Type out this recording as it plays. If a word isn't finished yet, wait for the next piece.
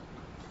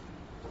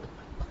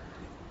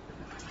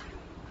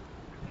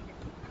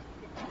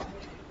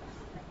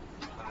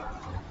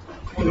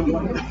My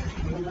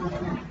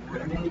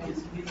name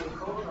is Peter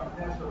Coach. I'm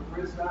pastor of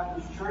Grace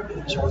Baptist Church,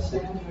 and as I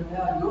stand here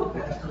now, your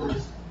pastor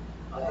is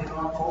in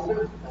our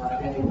pulpit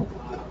in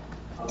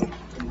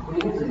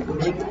Queens, in New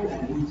England,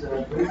 and he's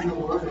bringing the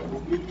word and will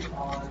be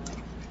on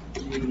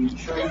the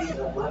church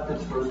that left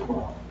its first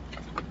love.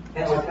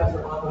 Anyway, Pastor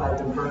Bob and I have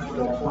been friends for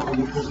about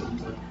 20 years, and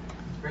it's a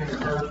great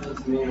encouragement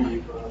to me.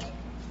 We've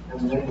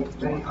had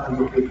many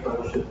times of great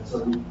fellowship, and so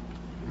we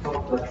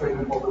talked about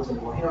trading pulpits,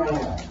 and well, here I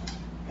am.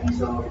 And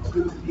so it's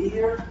good to be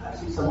here. I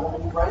see some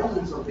old friends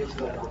and some things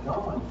that I don't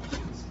know, and you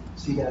can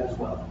see that as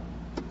well.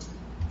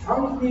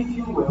 Turn with me, if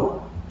you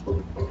will, to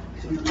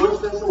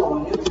 1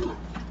 Thessalonians.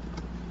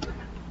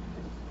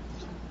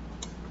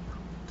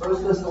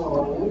 1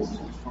 Thessalonians,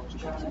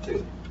 chapter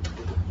 2.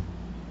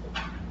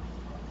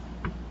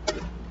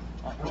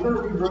 I'm going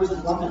to read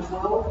verses 1 to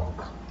 12,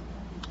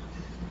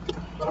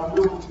 but I'm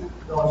really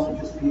going to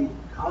just be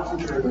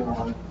concentrating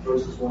on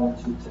verses 1 and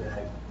 2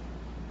 today.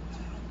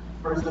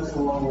 1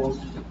 Thessalonians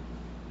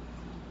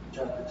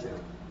chapter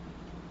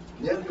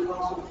 2. Then the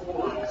Apostle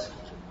Paul writes,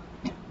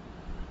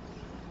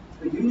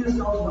 "But you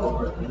yourselves know,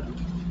 brethren,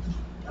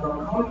 that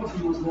our coming to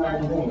you was not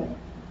in vain.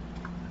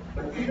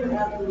 But even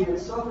after we had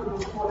suffered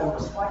before and were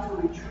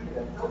spitefully treated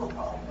at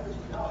Philippi, as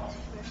you know,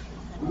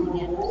 we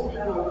were bold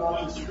and our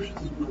God to speak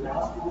to you the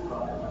gospel of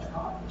God in much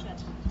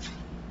confidence.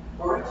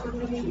 For our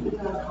expectation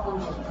did not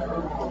come from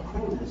error or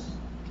uncleanness,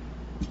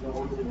 nor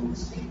was it in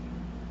deceit.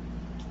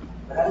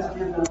 But as we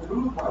have been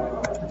proved by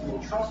God to be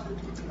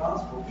entrusted with the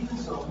gospel, even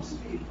so we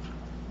speak.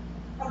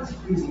 Not as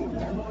pleasing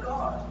men, but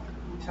God,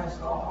 who tests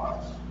our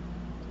hearts.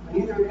 And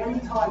neither at any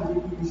time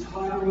did we use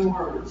flattering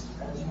words,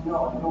 as you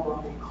know, nor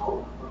of a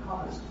cloak or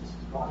covetousness.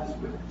 God is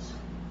witness.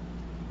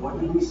 Nor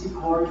did we seek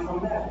glory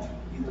from men,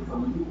 either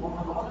from you or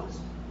from others,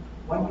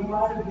 when we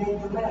might have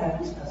made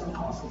demands as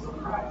apostles of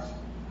Christ.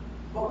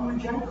 But we were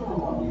gentle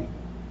among you,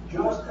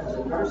 just as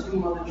a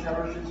nursing mother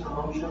cherishes her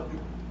own children.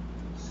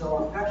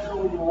 So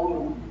affectionately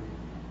longing you,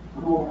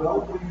 we were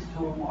well pleased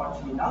to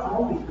impart to you not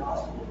only the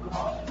gospel of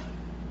God,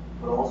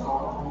 but also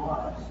our own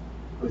lives,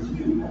 because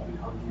you have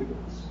become dear to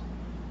us.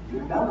 You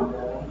remember,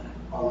 brethren,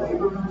 our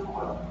labor and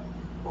toil,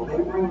 while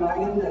laboring night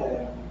and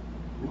day,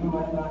 we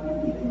might not be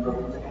a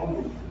burden to any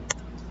of you.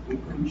 We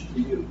preach to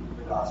you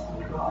the gospel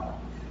of God.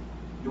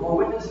 You are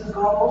witnesses,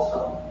 God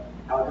also,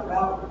 how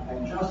devoutly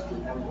and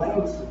justly and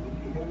blamelessly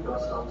we behaved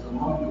ourselves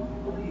among you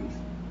who believe.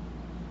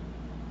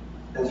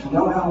 As you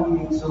know how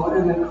we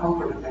exhorted and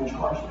comforted and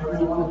charged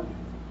every one of you,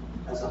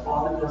 as a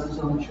father does his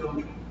own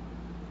children,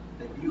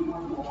 that you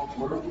are walk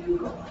worthy of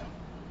God,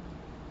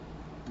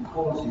 who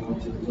calls you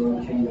into his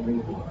own kingdom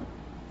and glory."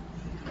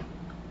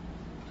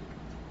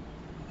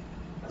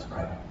 Let's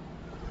pray.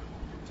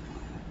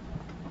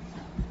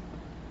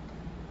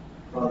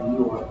 Father,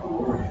 you are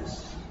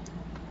glorious,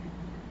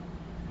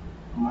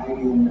 mighty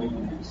and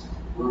magnificent,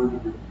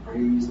 worthy of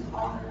praise and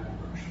honor and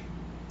worship.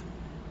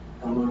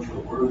 And Lord, your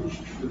word is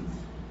truth,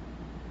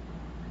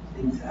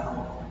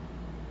 infallible,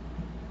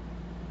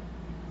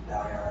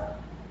 dire.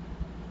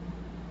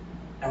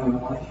 And we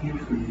want to hear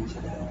from you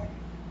today.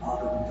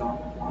 Father, we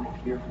don't want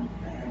to hear from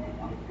man, we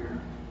want to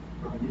hear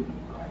from you.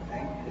 But I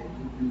thank you that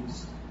you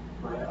use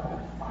our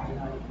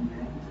finite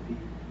men to be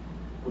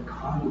the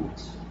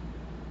conduits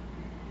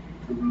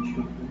to reach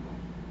your people.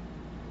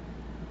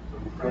 So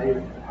we pray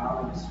that the power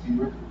of the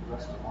Spirit would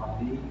rest upon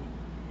me,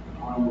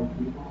 upon your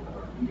people, that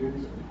our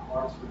ears and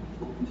hearts would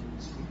be open to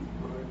receive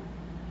the word.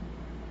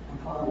 And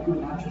Father, we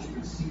would not just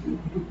receive it, we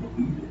would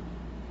believe it.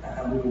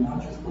 And we would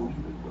not just believe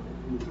it, but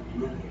we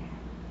would live it.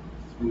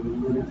 We would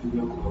live it to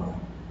your glory.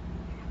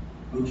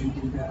 Would you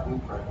do that? We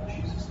pray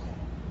in Jesus'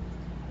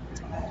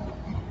 name. Amen.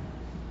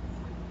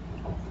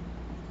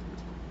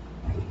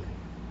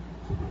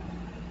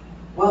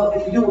 Well,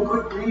 if you do a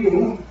quick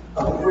reading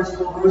of the first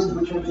 12 verses,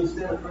 which I just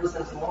did of 1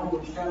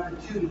 Thessalonians chapter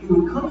 2, you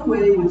would come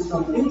away with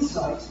some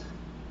insights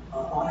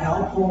on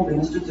how Paul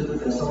ministered to the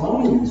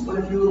Thessalonians. But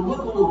if you would look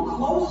a little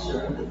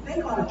closer and to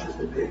think on it just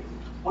a bit,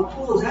 what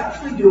Paul is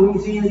actually doing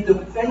is he is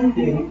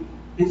defending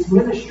his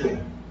ministry.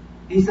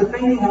 He's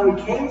defending how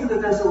he came to the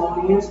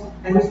Thessalonians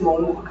and his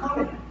motive for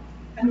coming.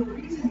 And the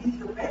reason he's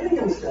defending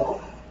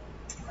himself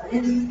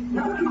is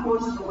not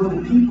because of what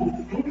the people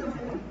think of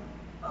him,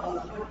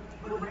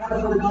 but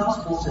rather for the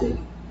gospel's sake.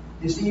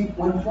 You see,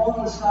 when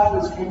Paul and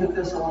Silas came to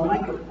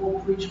Thessalonica,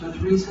 Paul preached for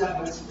 3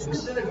 Sabbaths in a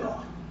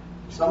synagogue.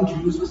 Some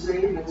Jews were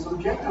saved and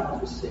some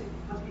Gentiles were saved.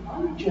 But the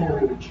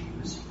unregenerated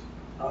Jews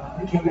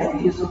became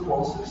envious of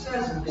Paul's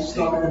success, and they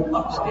started an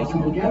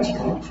uprising against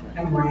him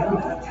and ran him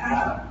out of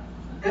town.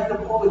 After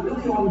Paul had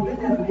really only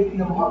been there maybe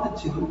a month or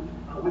two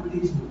with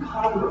these new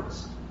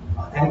converts.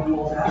 And in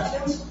Paul's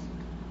absence,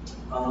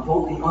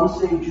 both the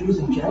unsaved Jews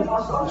and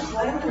Gentiles started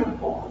slandering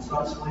Paul and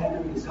started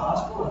slandering his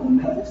gospel and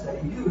the methods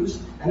that he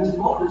used and his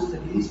motives to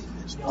these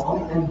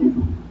young and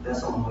new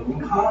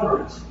Thessalonian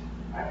converts.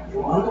 They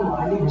were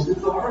undermining his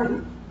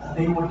authority.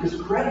 They were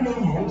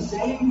discrediting him,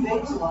 saying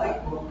things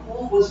like, well,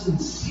 Paul was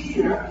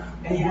sincere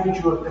and he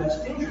had your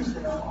best interest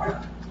at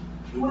heart.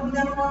 He would have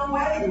never run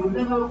away. He would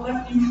have never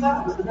left you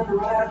flat. He would have never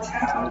run out of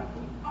town.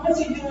 What's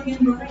he doing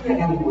in Berea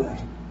anyway?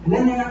 And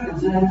then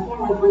Athens and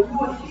Corinth, when you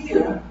are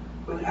here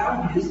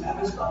without his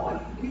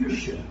apostolic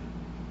leadership.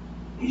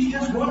 He's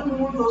just one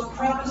more of those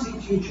prophecy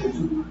teachers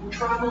who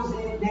travels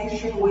the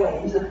nation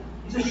way.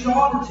 He's a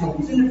charlatan.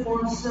 He's in it for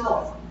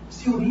himself.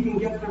 See what he can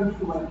get from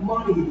you, like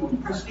money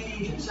and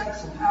prestige and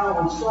sex and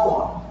power and so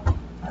on.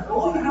 And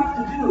all you have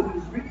to do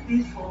is read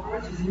these 12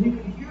 verses and you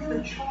can hear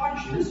the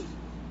charges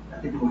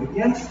that they put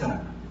against him.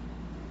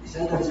 He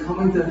said that his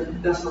coming to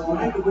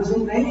Thessalonica was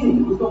in vain.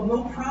 It was of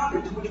no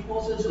profit, to which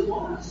Paul says it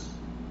was.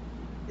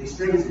 They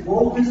say his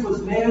boldness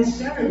was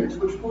man-centered, to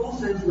which Paul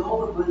says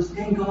no, it was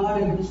in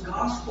God and his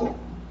gospel.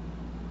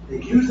 They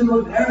accuse him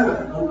of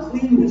error,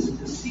 uncleanness, and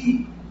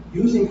deceit,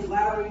 using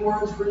flattering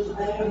words for his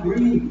own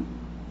greed.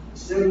 He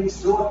said he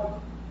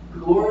sought the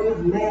glory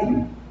of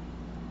men.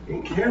 He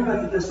didn't care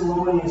about the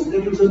Thessalonians. He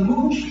was a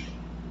mooching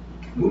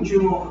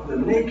off of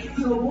them. And they accused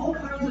him of all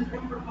kinds of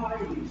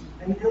improprieties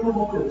and ill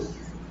motives,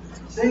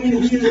 saying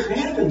that he had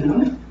abandoned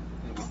them,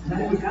 and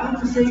that he was out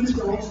to save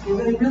souls, and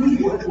that he really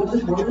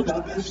wasn't worried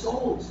about their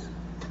souls.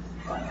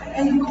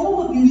 And the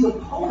goal of these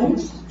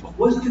opponents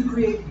was to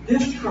create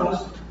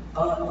distrust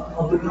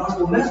of the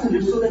gospel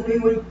messengers so that they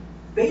would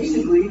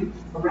basically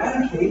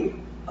eradicate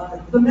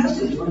the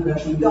message or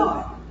eventually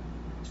die.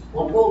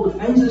 Well, Paul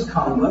defends his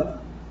conduct,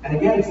 and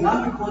again, it's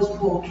not because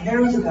Paul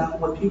cares about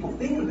what people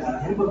think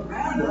about him, but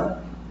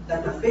rather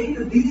that the faith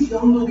of these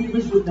young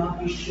believers would not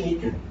be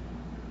shaken.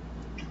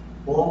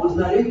 Paul was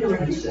not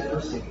ignorant, he said,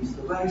 of Satan's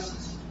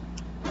devices.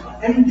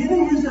 And in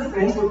giving his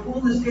defense, what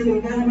Paul is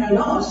giving them and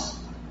us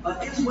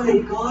is what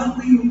a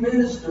godly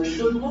minister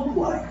should look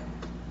like.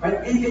 Right?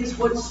 It's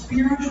what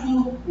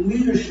spiritual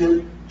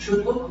leadership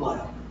should look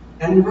like.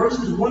 And in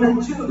verses 1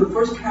 and 2, the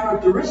first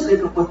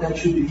characteristic of what that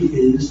should be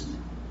is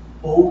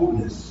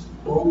boldness.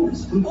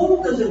 Boldness. And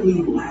bold doesn't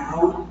mean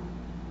loud,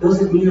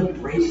 doesn't mean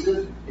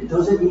abrasive, it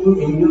doesn't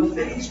mean in your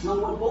face. No,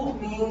 what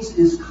bold means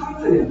is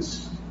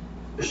confidence,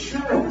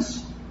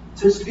 assurance,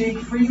 to speak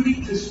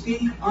freely, to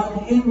speak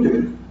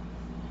unhindered.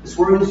 This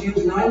word is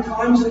used 9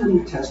 times in the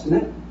New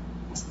Testament,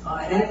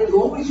 and it is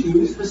always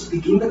used for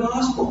speaking the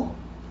gospel.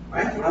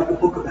 Right? Throughout the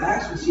book of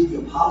Acts, we see the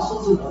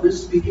apostles and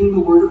others speaking the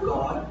word of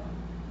God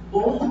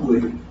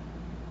boldly.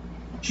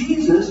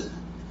 Jesus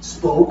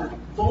spoke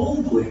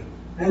boldly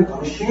and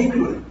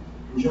unashamedly.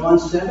 In John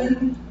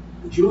 7,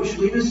 the Jewish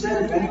leaders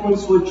said if anyone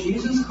saw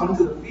Jesus come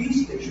to the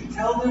feast, they should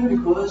tell them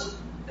because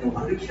they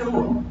wanted to kill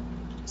him.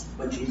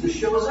 But Jesus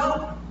shows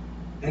up,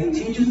 and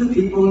he teaches the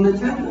people in the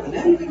temple. And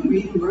then we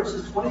read in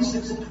verses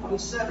 26 and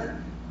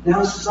 27,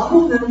 now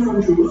some of them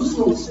from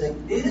Jerusalem said,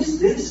 is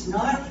this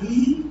not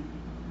he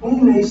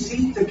whom they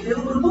seek to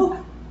kill? But look,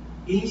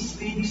 he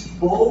speaks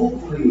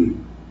boldly,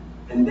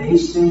 and they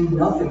say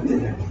nothing to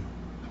him.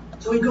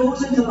 So he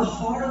goes into the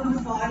heart of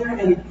the fire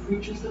and he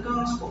preaches the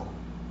gospel.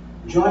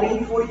 John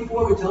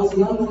 8:44, he tells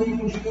the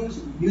unbelieving Jews,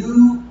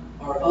 you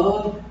are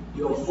of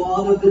your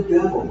father the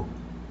devil,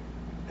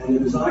 and the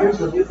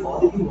desires of your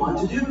father you want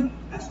to do.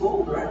 That's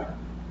bold, right?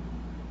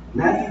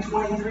 Matthew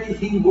 23,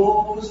 he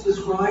woes the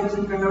scribes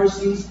and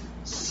Pharisees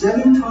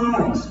 7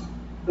 times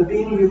for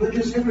being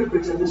religious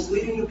hypocrites and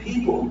misleading the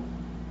people.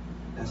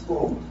 That's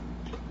bold.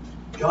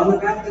 John the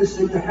Baptist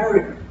said to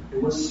Herod,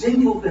 it was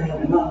sinful for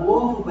him and not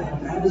lawful for him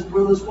to have his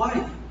brother's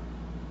wife.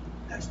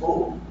 That's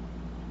bold.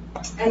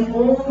 And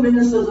all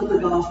ministers of the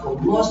gospel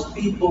must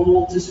be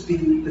bold to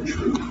speak the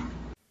truth.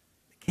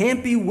 They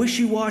can't be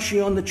wishy-washy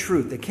on the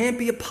truth. They can't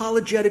be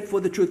apologetic for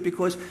the truth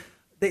because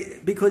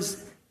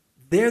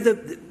they're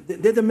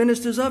the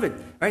ministers of it.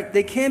 Right?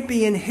 They can't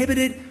be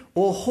inhibited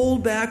or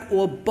hold back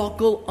or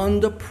buckle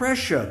under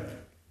pressure.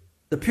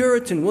 The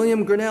Puritan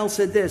William Grinnell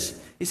said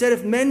this. He said,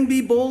 if men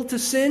be bold to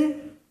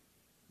sin,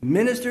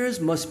 ministers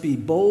must be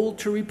bold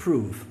to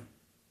reprove.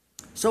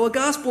 So a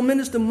gospel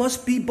minister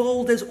must be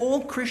bold, as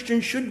all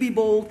Christians should be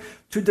bold,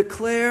 to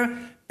declare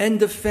and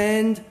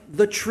defend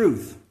the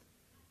truth.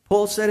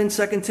 Paul said in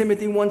 2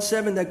 Timothy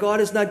 1:7 that God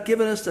has not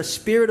given us a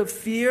spirit of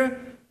fear,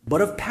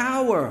 but of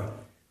power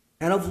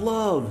and of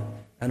love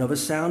and of a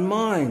sound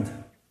mind.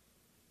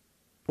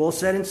 Paul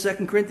said in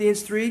 2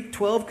 Corinthians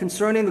 3:12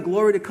 concerning the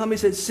glory to come, he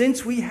said,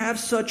 since we have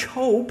such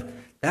hope,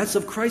 that's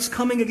of Christ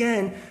coming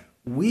again,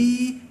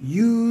 we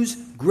use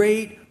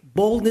great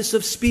boldness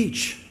of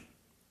speech.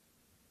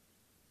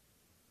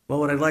 Well,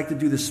 what I'd like to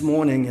do this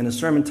morning in a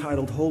sermon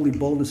titled Holy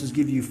Boldness is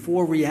give you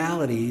 4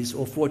 realities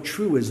or 4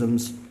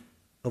 truisms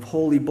of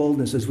holy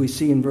boldness as we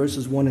see in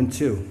verses 1 and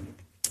 2.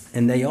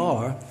 And they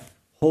are,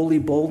 holy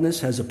boldness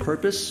has a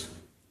purpose.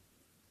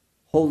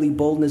 Holy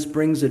boldness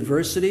brings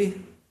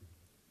adversity.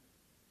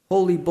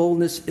 Holy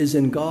boldness is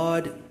in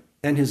God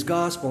and his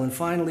gospel. And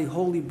finally,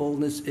 holy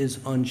boldness is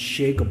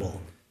unshakable.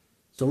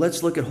 So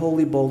let's look at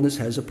holy boldness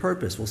has a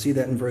purpose. We'll see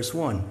that in verse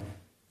 1.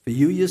 For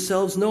you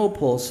yourselves know,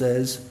 Paul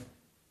says,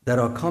 that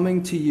our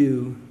coming to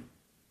you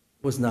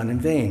was not in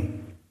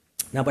vain.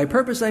 Now, by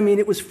purpose, I mean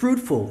it was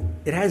fruitful.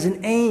 It has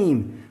an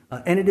aim,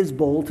 and it is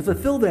bold to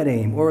fulfill that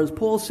aim. Or as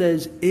Paul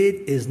says, it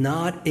is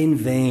not in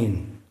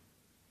vain.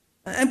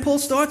 And Paul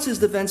starts his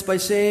defense by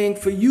saying,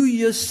 for you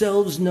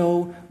yourselves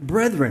know,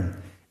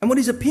 brethren. And what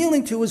he's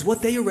appealing to is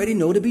what they already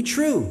know to be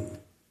true.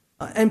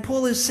 And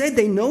Paul has said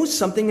they know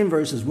something in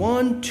verses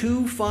 1,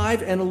 2,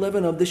 5, and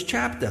 11 of this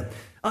chapter.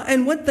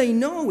 And what they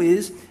know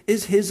is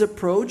his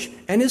approach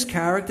and his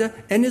character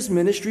and his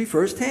ministry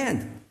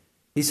firsthand.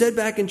 He said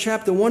back in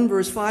chapter 1,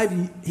 verse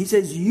 5, he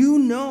says, "You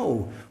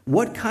know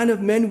what kind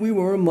of men we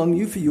were among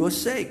you for your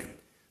sake."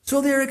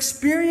 So their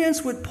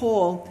experience with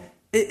Paul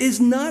is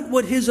not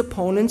what his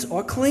opponents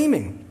are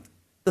claiming.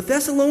 The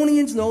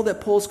Thessalonians know that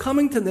Paul's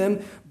coming to them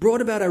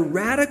brought about a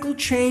radical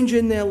change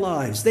in their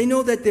lives. They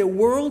know that their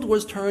world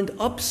was turned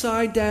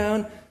upside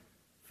down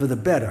for the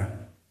better.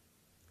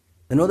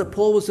 They know that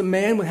Paul was a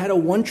man who had a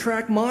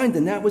one-track mind,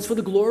 and that was for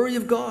the glory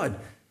of God.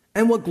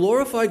 And what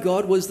glorified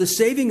God was the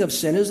saving of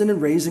sinners and in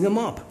raising them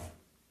up.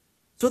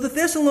 So the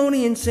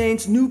Thessalonian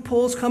saints knew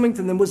Paul's coming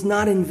to them was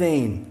not in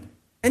vain.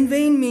 And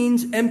vain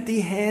means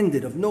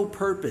empty-handed, of no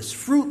purpose,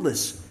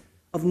 fruitless,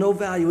 of no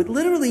value. It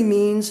literally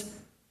means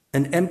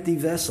an empty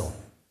vessel.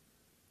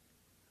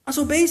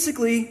 So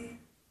basically,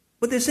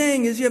 what they're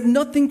saying is you have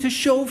nothing to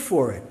show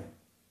for it.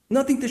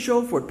 Nothing to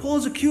show for it.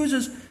 Paul's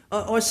accusers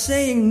are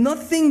saying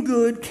nothing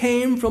good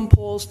came from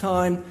Paul's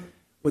time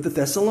with the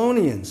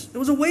Thessalonians. It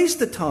was a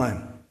waste of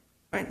time.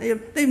 Right? They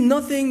have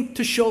nothing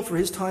to show for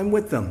his time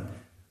with them.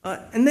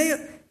 And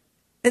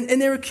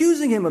they're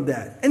accusing him of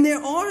that. And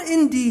there are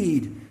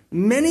indeed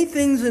many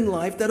things in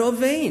life that are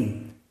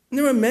vain. And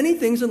there are many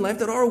things in life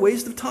that are a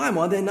waste of time,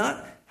 are they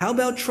not? How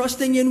about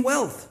trusting in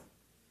wealth?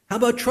 How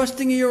about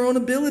trusting in your own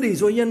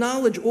abilities or your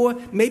knowledge or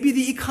maybe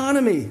the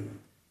economy?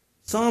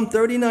 Psalm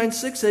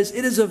 39:6 says,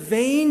 "It is a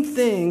vain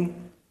thing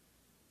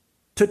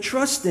to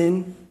trust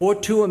in or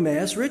to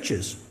amass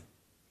riches."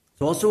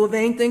 It's also a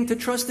vain thing to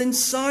trust in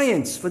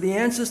science for the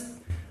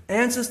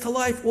answers to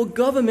life or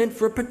government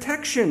for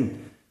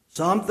protection.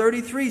 Psalm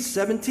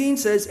 33:17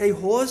 says, "A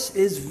horse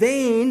is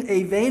vain,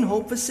 a vain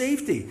hope for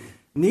safety.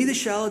 Neither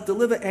shall it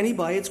deliver any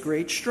by its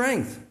great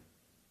strength."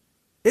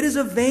 It is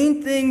a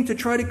vain thing to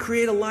try to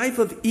create a life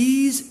of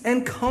ease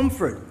and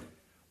comfort,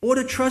 or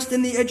to trust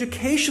in the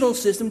educational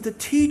system to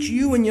teach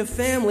you and your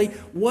family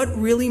what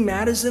really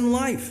matters in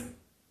life.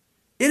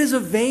 It is a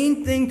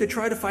vain thing to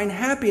try to find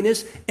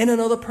happiness in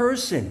another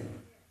person,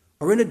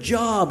 or in a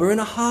job, or in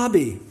a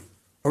hobby,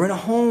 or in a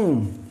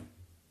home.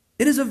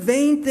 It is a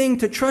vain thing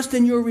to trust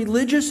in your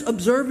religious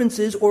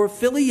observances or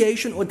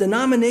affiliation or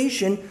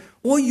denomination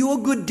or your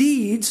good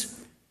deeds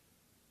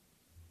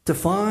to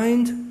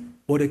find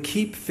or to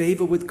keep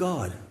favor with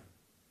God.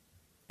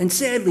 And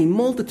sadly,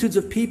 multitudes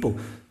of people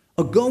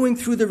are going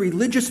through the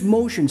religious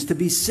motions to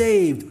be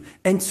saved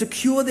and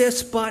secure their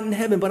spot in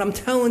heaven. But I'm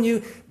telling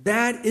you,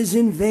 that is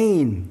in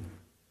vain.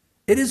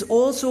 It is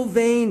also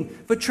vain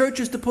for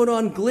churches to put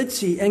on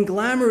glitzy and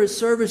glamorous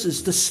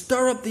services to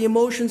stir up the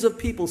emotions of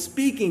people,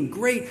 speaking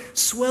great,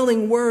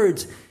 swelling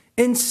words,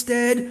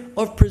 instead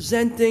of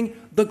presenting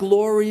the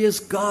glorious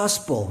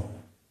gospel.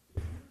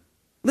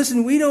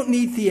 Listen, we don't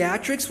need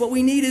theatrics. What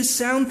we need is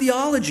sound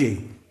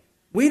theology.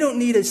 We don't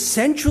need a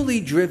centrally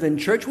driven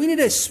church. We need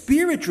a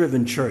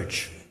spirit-driven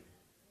church.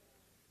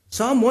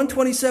 Psalm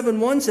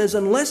 127:1 says,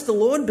 "Unless the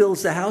Lord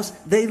builds the house,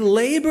 they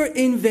labor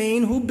in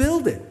vain who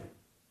build it."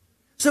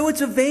 So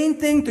it's a vain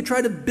thing to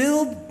try to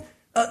build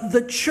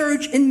the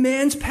church in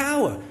man's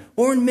power,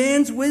 or in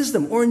man's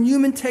wisdom, or in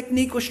human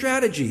technique or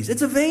strategies.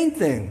 It's a vain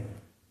thing.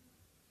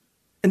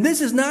 And this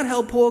is not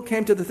how Paul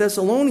came to the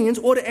Thessalonians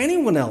or to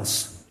anyone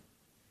else.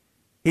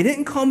 He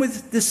didn't come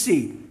with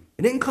deceit.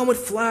 He didn't come with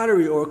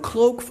flattery or a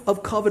cloak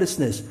of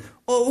covetousness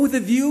or with a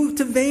view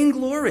to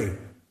vainglory.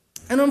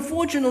 And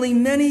unfortunately,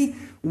 many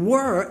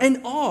were and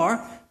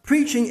are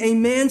preaching a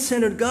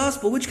man-centered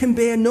gospel which can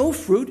bear no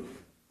fruit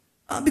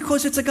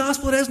because it's a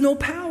gospel that has no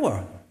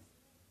power.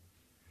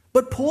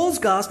 But Paul's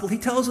gospel, he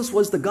tells us,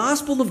 was the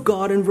gospel of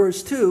God in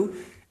verse 2,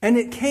 and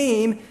it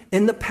came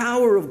in the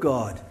power of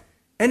God.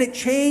 And it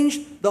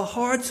changed the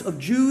hearts of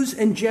Jews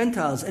and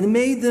Gentiles and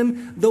made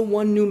them the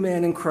one new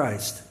man in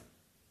Christ.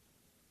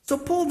 So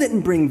Paul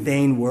didn't bring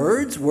vain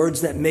words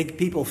that make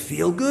people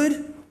feel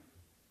good.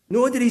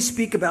 Nor did he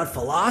speak about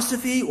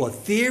philosophy or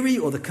theory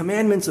or the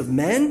commandments of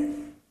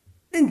men.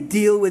 He didn't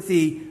deal with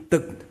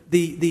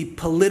the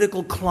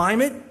political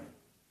climate.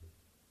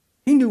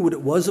 He knew what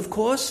it was, of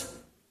course.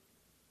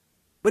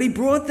 But he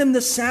brought them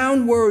the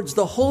sound words,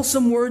 the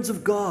wholesome words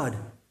of God.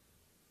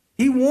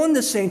 He warned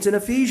the saints in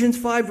Ephesians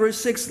 5, verse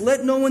 6,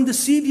 "Let no one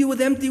deceive you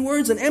with empty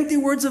words," and empty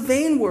words are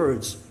vain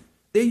words.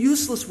 They're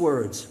useless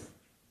words.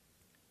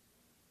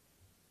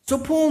 So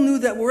Paul knew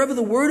that wherever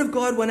the word of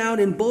God went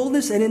out in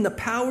boldness and in the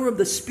power of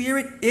the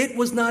Spirit, it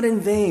was not in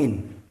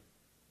vain.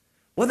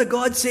 Whether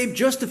God saved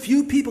just a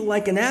few people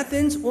like in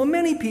Athens or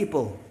many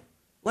people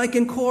like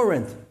in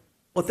Corinth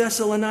or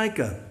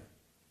Thessalonica,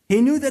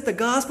 he knew that the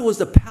gospel was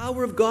the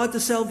power of God to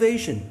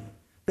salvation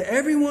for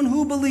everyone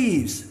who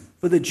believes,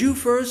 for the Jew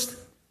first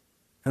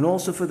and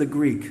also for the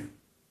Greek.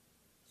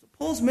 So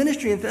Paul's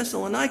ministry in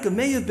Thessalonica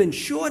may have been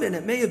short and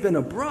it may have been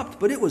abrupt,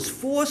 but it was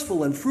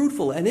forceful and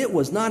fruitful, and it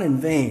was not in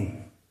vain.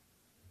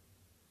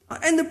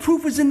 And the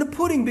proof is in the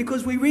pudding,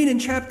 because we read in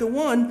chapter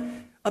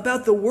 1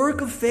 about the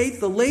work of faith,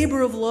 the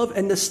labor of love,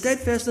 and the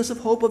steadfastness of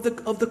hope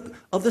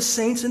of the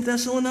saints in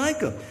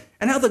Thessalonica,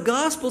 and how the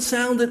gospel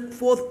sounded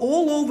forth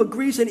all over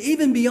Greece and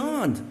even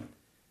beyond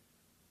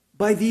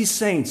by these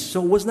saints.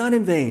 So it was not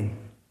in vain.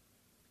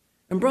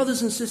 And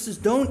brothers and sisters,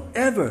 don't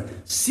ever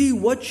see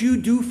what you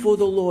do for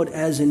the Lord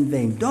as in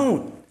vain.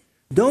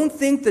 Don't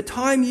think the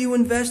time you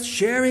invest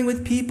sharing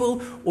with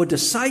people or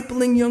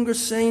discipling younger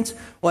saints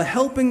or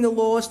helping the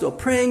lost or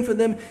praying for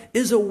them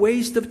is a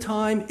waste of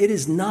time. It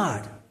is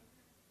not.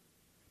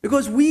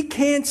 Because we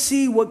can't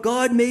see what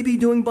God may be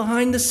doing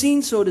behind the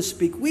scenes, so to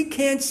speak. We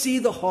can't see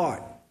the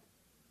heart.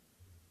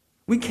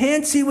 We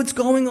can't see what's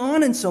going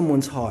on in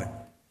someone's heart.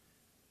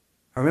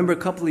 I remember a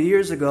couple of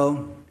years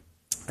ago,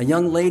 a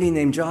young lady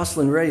named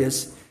Jocelyn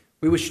Reyes,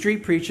 we were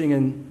street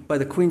preaching by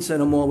the Queen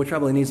Center Mall, which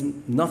probably means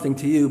nothing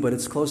to you, but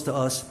it's close to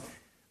us.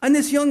 And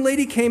this young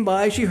lady came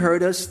by, she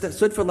heard us,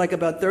 stood for like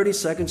about 30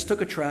 seconds, took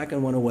a tract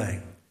and went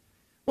away.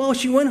 Well,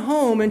 she went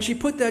home and she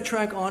put that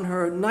tract on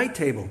her night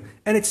table,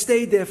 and it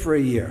stayed there for a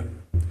year.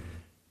 And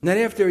then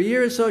after a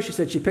year or so, she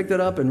said she picked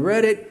it up and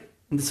read it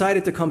and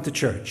decided to come to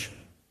church.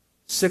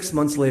 6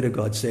 months later,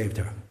 God saved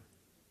her.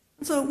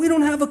 And so we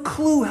don't have a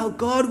clue how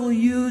God will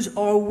use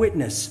our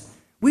witness.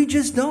 We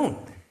just don't.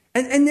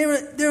 And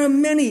there are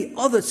many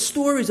other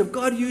stories of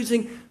God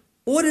using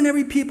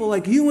ordinary people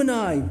like you and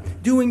I,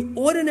 doing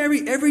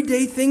ordinary,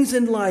 everyday things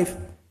in life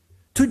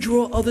to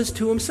draw others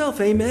to himself.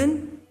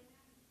 Amen?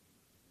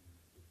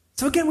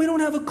 So again, we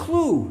don't have a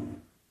clue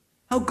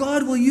how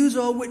God will use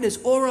our witness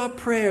or our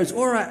prayers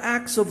or our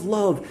acts of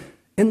love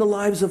in the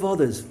lives of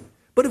others.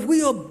 But if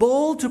we are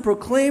bold to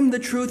proclaim the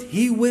truth,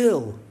 he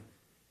will.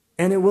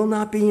 And it will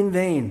not be in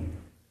vain.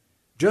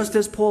 Just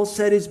as Paul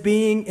said, his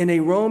being in a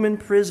Roman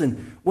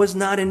prison was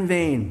not in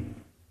vain.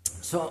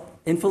 So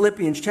in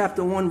Philippians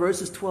chapter 1,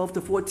 verses 12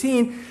 to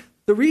 14,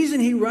 the reason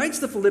he writes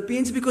the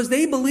Philippians is because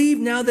they believe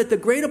now that the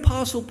great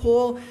apostle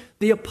Paul,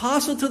 the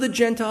apostle to the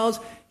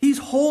Gentiles, he's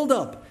holed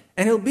up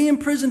and he'll be in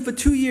prison for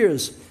 2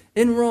 years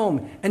in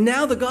Rome. And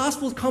now the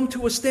gospel's come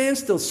to a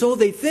standstill, so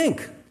they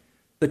think.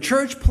 The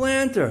church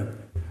planter,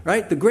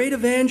 right, the great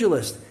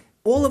evangelist,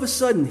 all of a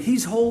sudden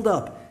he's holed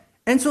up.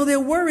 And so they're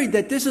worried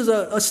that this is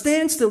a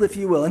standstill, if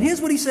you will. And here's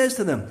what he says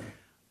to them.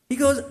 He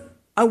goes,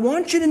 I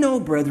want you to know,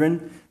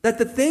 brethren, that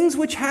the things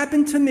which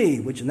happened to me,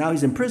 which now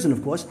he's in prison,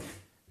 of course,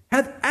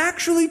 have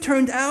actually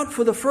turned out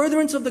for the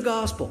furtherance of the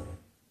gospel.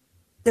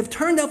 They've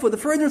turned out for the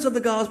furtherance of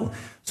the gospel,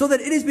 so that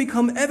it has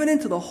become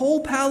evident to the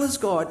whole palace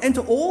guard and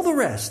to all the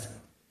rest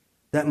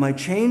that my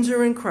chains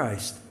are in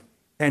Christ,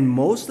 and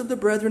most of the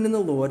brethren in the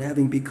Lord,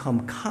 having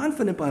become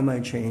confident by my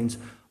chains,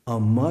 are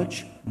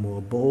much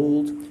more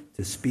bold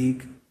to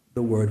speak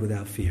the word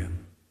without fear.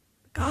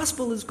 The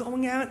gospel is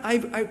going out.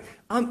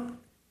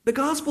 The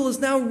gospel has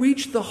now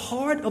reached the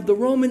heart of the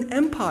Roman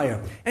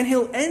Empire. And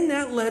he'll end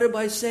that letter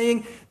by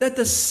saying that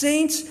the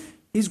saints,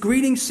 he's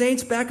greeting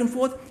saints back and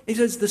forth. He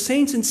says, the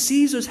saints in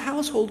Caesar's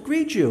household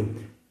greet you.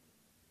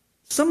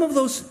 Some of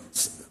those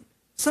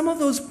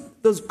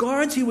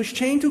guards he was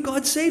chained to,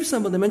 God saved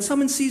some of them, and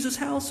some in Caesar's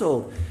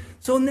household.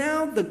 So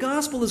now the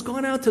gospel has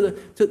gone out to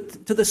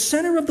the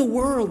center of the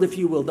world, if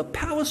you will, the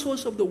power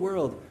source of the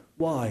world.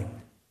 Why?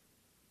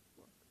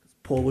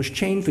 Paul was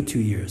chained for 2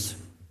 years.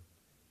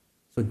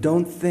 So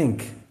don't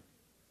think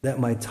that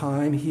my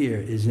time here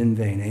is in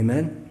vain.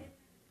 Amen?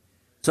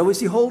 So we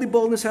see holy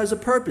boldness has a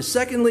purpose.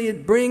 Secondly,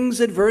 it brings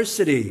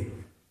adversity.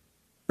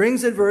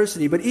 Brings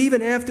adversity. But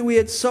even after we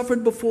had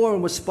suffered before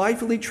and were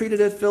spitefully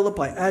treated at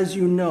Philippi, as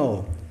you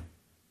know.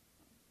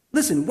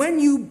 Listen, when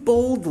you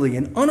boldly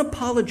and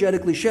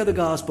unapologetically share the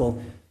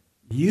gospel,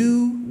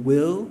 you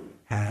will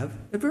have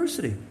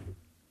adversity.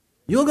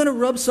 You're going to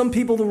rub some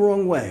people the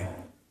wrong way.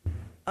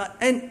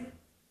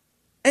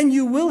 And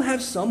you will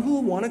have some who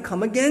will want to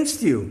come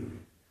against you.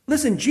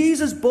 Listen,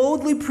 Jesus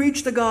boldly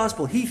preached the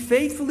gospel. He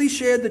faithfully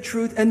shared the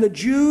truth, and the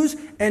Jews,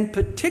 and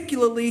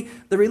particularly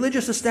the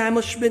religious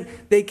establishment,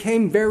 they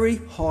came very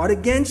hard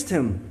against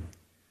him.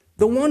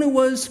 The one who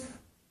was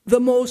the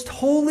most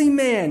holy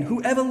man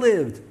who ever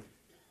lived,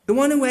 the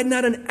one who had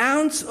not an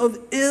ounce of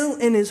ill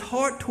in his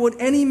heart toward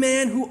any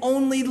man, who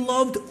only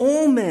loved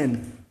all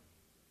men.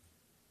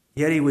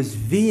 Yet he was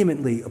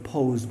vehemently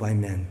opposed by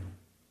men.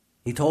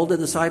 He told the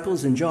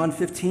disciples in John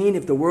 15,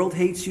 if the world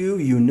hates you,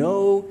 you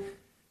know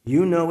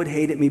it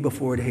hated me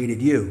before it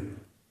hated you.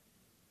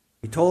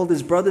 He told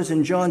his brothers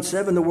in John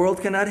 7, the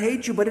world cannot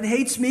hate you, but it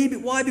hates me.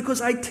 But why?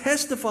 Because I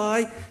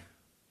testify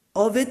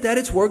of it that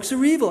its works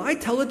are evil. I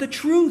tell it the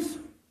truth.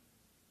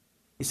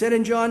 He said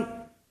in John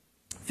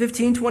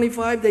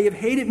 15:25, they have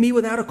hated me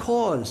without a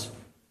cause.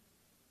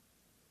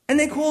 And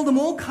they called him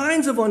all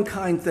kinds of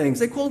unkind things.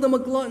 They called him a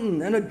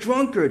glutton and a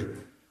drunkard,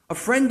 a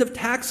friend of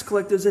tax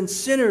collectors and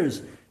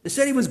sinners. They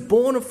said he was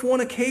born of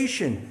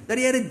fornication, that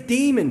he had a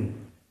demon,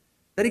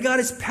 that he got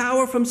his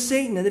power from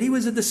Satan, and that he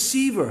was a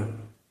deceiver.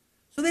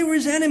 So they were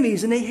his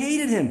enemies, and they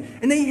hated him.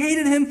 And they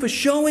hated him for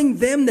showing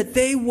them that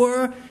they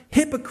were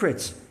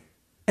hypocrites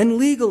and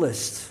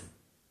legalists.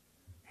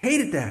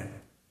 Hated that.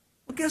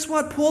 Well, guess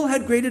what? Paul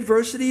had great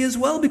adversity as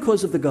well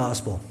because of the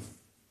gospel.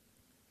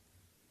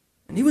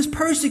 And he was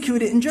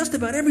persecuted in just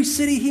about every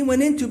city he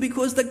went into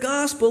because the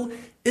gospel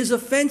is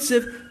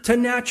offensive to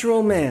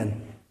natural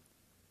man.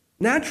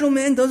 Natural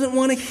man doesn't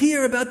want to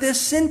hear about their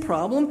sin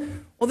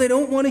problem, or they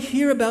don't want to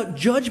hear about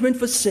judgment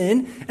for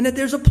sin and that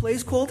there's a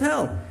place called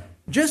hell.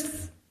 Just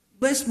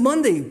last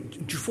Monday,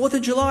 4th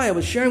of July, I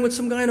was sharing with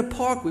some guy in a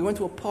park. We went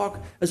to a park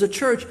as a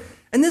church,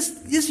 and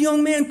this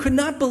young man could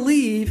not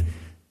believe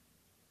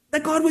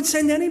that God would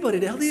send anybody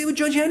to hell. He would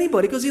judge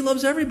anybody because he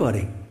loves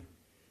everybody.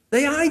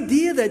 The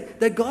idea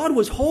that God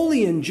was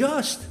holy and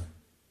just,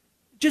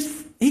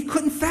 he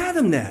couldn't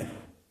fathom that.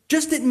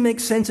 Just didn't make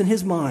sense in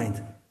his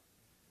mind.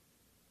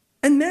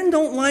 And men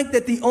don't like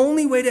that the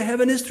only way to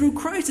heaven is through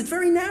Christ. It's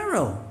very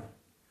narrow.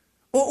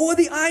 Or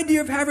the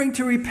idea of having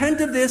to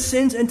repent of their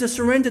sins and to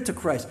surrender to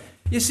Christ.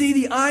 You see,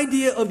 the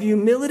idea of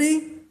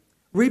humility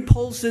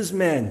repulses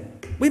men.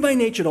 We by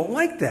nature don't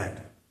like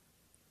that.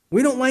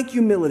 We don't like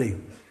humility.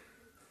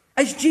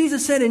 As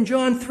Jesus said in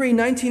John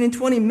 3:19 and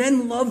 20,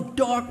 men love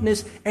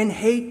darkness and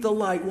hate the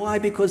light. Why?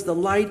 Because the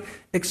light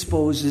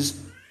exposes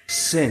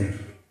sin.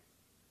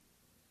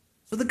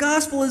 So the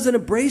gospel is an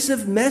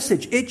abrasive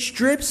message. It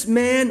strips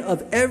man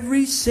of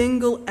every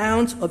single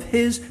ounce of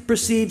his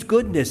perceived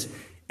goodness.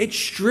 It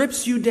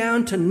strips you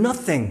down to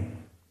nothing.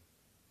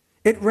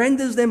 It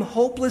renders them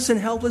hopeless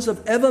and helpless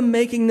of ever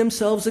making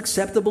themselves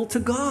acceptable to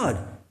God.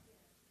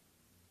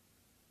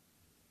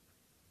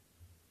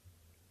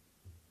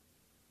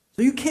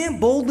 So you can't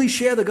boldly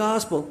share the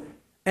gospel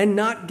and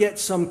not get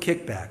some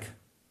kickback.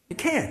 You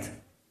can't.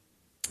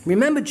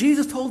 Remember,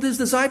 Jesus told his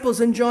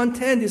disciples in John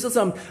 10, he says,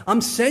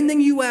 I'm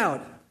sending you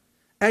out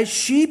as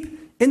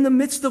sheep in the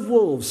midst of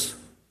wolves.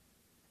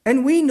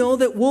 And we know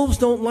that wolves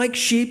don't like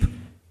sheep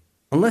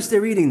unless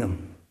they're eating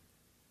them.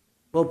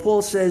 Well,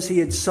 Paul says he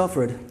had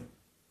suffered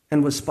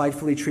and was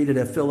spitefully treated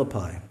at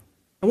Philippi.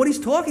 And what he's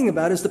talking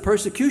about is the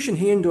persecution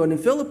he endured in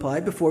Philippi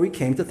before he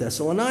came to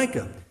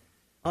Thessalonica.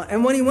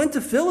 And when he went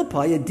to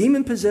Philippi, a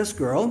demon-possessed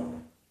girl,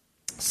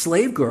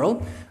 slave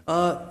girl,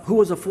 who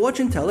was a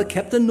fortune teller,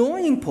 kept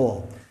annoying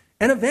Paul.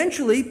 And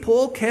eventually,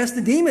 Paul cast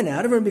the demon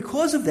out of her, and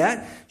because of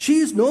that, she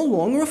is no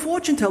longer a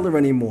fortune teller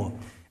anymore.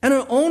 And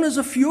her owners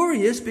are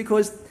furious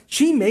because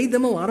she made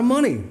them a lot of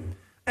money.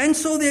 And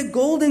so their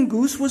golden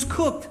goose was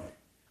cooked.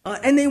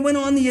 And they went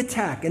on the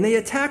attack. And they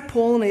attacked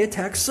Paul and they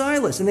attacked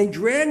Silas. And they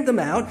dragged them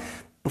out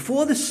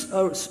before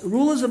the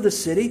rulers of the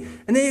city,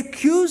 and they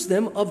accused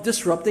them of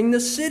disrupting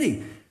the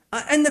city.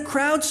 And the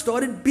crowd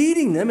started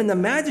beating them, and the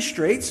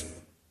magistrates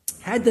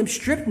had them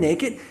stripped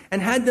naked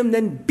and had them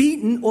then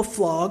beaten or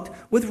flogged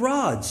with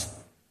rods.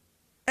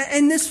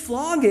 And this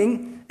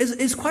flogging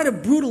is quite a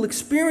brutal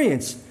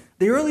experience.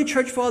 The early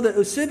church father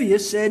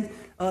Eusebius said,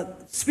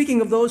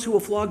 speaking of those who were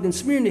flogged in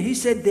Smyrna, he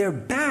said their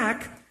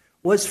back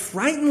was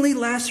frighteningly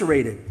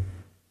lacerated.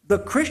 The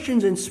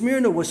Christians in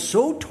Smyrna were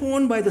so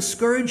torn by the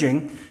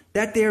scourging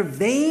that their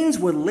veins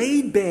were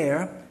laid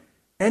bare,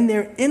 and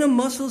their inner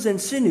muscles and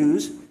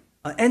sinews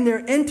and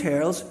their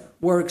entrails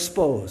were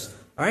exposed.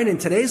 All right, in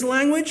today's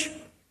language,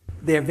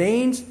 their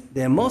veins,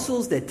 their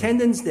muscles, their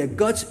tendons, their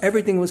guts,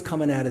 everything was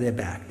coming out of their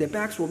back. Their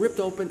backs were ripped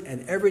open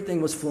and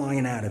everything was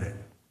flying out of it.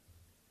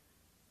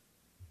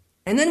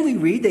 And then we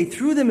read they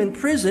threw them in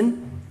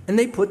prison and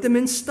they put them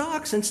in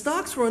stocks. And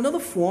stocks were another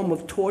form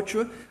of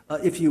torture,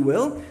 if you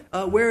will,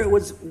 where it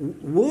was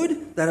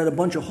wood that had a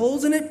bunch of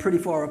holes in it, pretty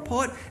far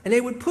apart, and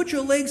they would put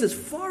your legs as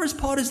far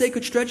apart as they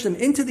could stretch them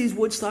into these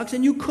wood stocks,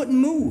 and you couldn't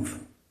move.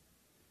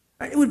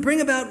 It would bring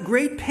about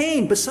great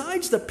pain,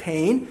 besides the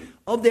pain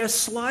of their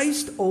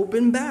sliced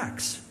open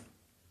backs.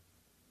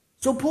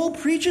 So Paul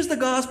preaches the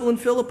gospel in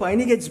Philippi,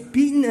 and he gets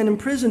beaten and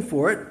imprisoned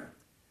for it.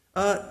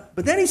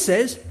 But then he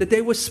says that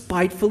they were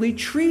spitefully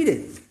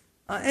treated.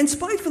 And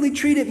spitefully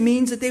treated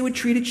means that they were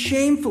treated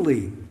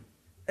shamefully.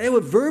 They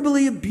were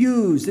verbally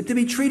abused, that to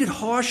be treated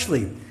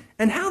harshly.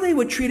 And how they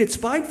were treated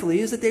spitefully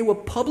is that they were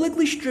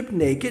publicly stripped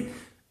naked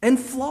and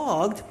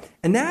flogged,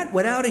 and that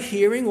without a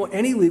hearing or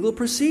any legal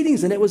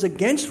proceedings. And it was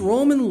against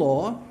Roman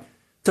law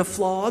to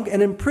flog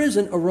and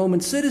imprison a Roman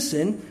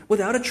citizen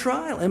without a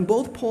trial. And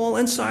both Paul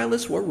and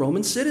Silas were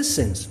Roman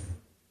citizens.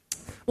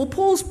 Well,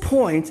 Paul's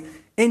point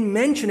in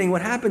mentioning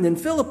what happened in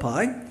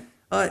Philippi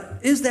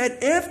is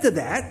that after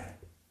that,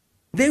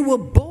 they were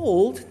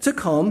bold to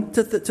come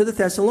to the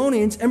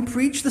Thessalonians and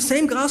preach the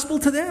same gospel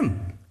to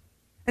them.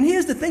 And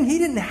here's the thing, he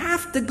didn't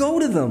have to go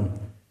to them.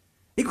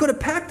 He could have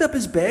packed up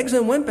his bags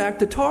and went back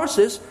to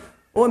Tarsus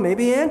or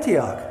maybe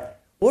Antioch.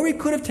 Or he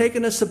could have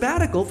taken a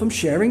sabbatical from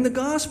sharing the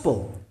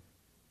gospel.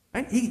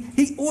 Right?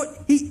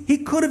 He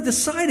could have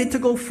decided to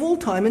go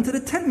full-time into the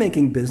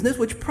tent-making business,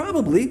 which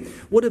probably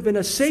would have been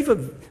a safer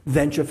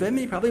venture for him.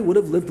 He probably would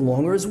have lived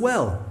longer as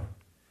well.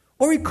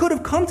 Or he could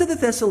have come to the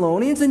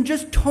Thessalonians and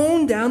just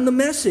toned down the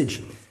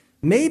message.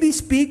 Maybe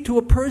speak to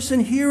a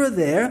person here or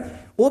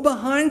there, or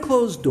behind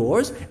closed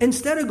doors,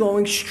 instead of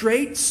going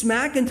straight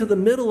smack into the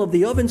middle of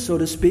the oven, so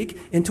to speak,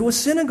 into a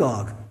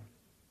synagogue.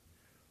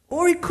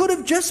 Or he could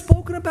have just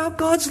spoken about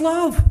God's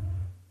love.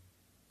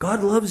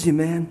 God loves you,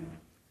 man.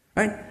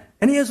 Right?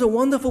 And he has a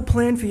wonderful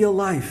plan for your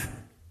life.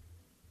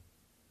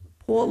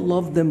 Paul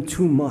loved them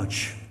too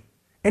much.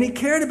 And he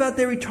cared about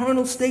their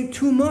eternal state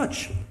too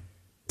much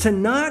to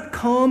not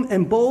come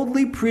and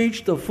boldly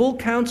preach the full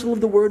counsel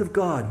of the Word of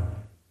God.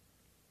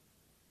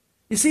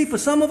 You see, for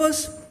some of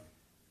us,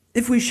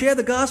 if we share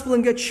the gospel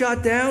and get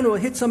shot down or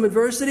hit some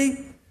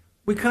adversity,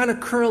 we kind of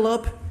curl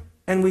up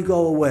and we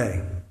go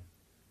away.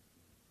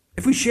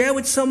 If we share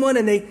with someone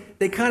and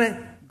they kind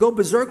of go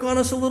berserk on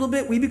us a little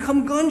bit, we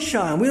become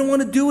gun-shy and we don't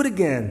want to do it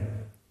again.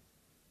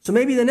 So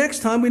maybe the next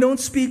time we don't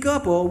speak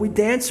up or we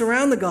dance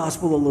around the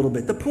gospel a little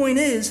bit. The point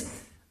is,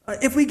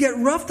 if we get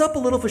roughed up a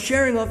little for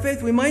sharing our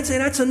faith, we might say,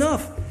 that's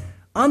enough.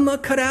 I'm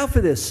not cut out for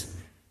this.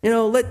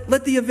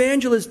 Let the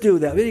evangelists do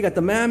that. You got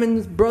the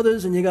Mammon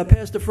brothers and you got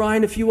Pastor Fry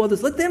and a few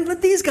others.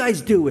 Let these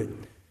guys do it.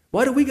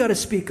 Why do we got to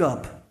speak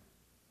up?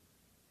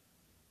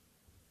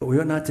 But we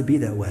ought not to be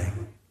that way.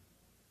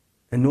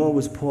 And nor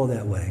was Paul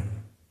that way.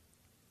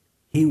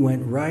 He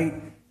went right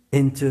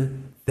into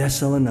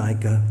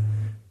Thessalonica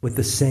with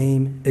the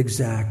same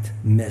exact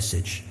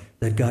message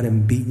that got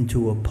him beaten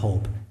to a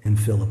pulp in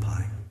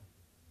Philippi.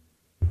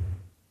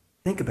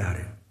 Think about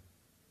it.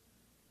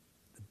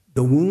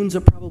 The wounds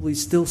are probably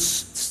still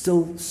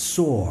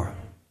sore.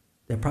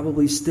 They're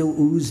probably still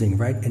oozing,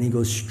 right? And he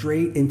goes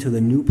straight into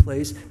the new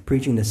place,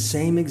 preaching the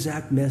same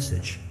exact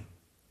message.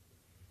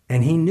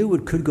 And he knew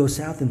it could go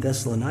south in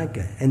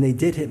Thessalonica, and they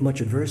did hit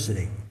much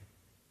adversity.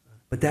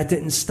 But that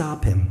didn't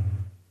stop him.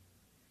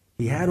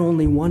 He had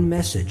only one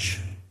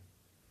message,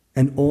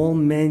 and all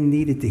men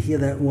needed to hear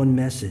that one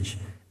message.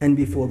 And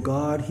before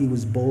God, he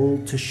was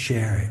bold to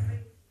share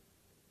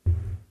it.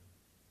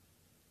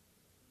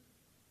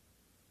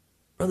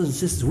 Brothers and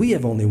sisters, we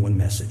have only one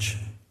message,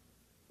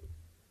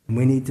 and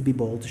we need to be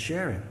bold to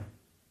share it.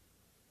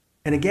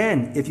 And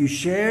again, if you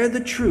share the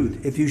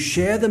truth, if you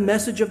share the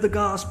message of the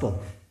gospel,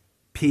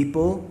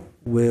 people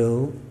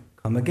will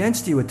come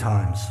against you at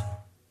times.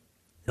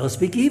 They'll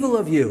speak evil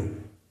of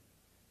you.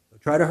 They'll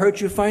try to hurt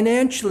you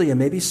financially, or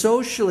maybe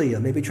socially, or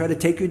maybe try to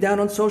take you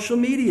down on social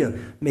media,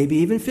 maybe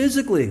even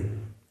physically.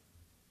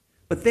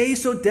 But they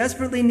so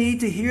desperately need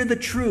to hear the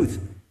truth,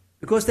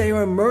 because they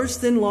are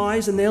immersed in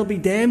lies and they'll be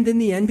damned in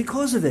the end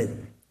because of it.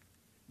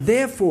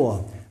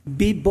 Therefore,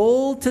 be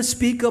bold to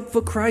speak up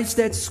for Christ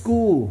at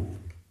school,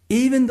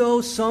 even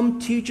though some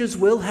teachers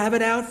will have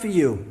it out for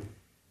you.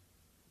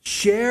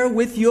 Share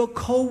with your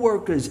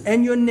co-workers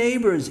and your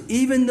neighbors,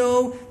 even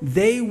though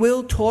they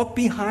will talk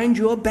behind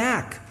your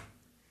back.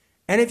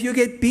 And if you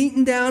get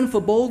beaten down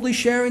for boldly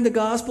sharing the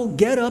gospel,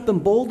 get up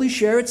and boldly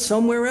share it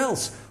somewhere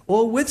else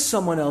or with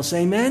someone else.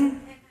 Amen?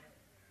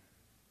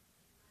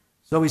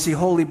 So we see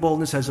holy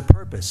boldness has a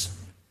purpose.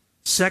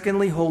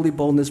 Secondly, holy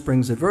boldness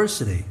brings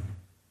adversity.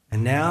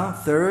 And now,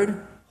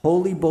 third,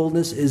 holy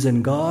boldness is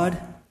in God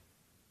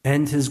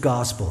and his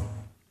gospel.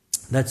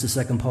 That's the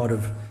second part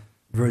of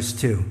verse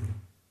 2.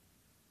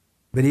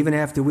 But even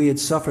after we had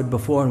suffered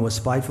before and were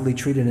spitefully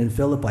treated in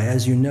Philippi,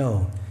 as you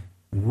know,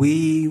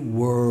 we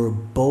were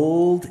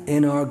bold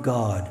in our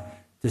God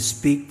to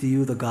speak to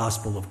you the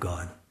gospel of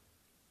God.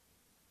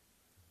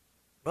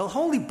 Well,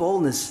 holy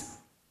boldness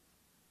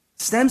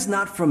stems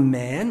not from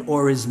man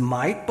or his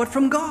might, but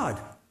from God.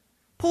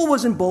 Paul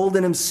wasn't bold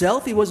in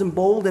himself. He wasn't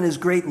bold in his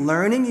great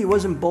learning. He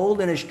wasn't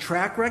bold in his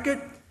track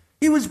record.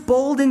 He was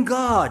bold in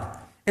God,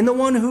 in the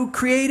one who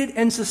created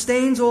and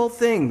sustains all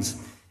things,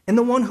 in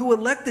the one who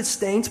elected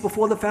saints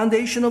before the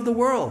foundation of the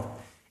world,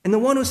 and the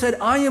one who said,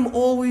 I am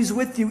always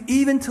with you,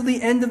 even to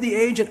the end of the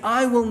age, and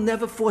I will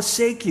never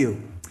forsake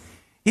you.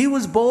 He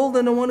was bold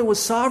in the one who was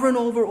sovereign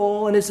over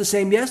all and is the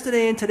same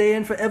yesterday and today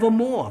and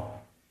forevermore.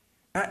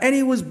 And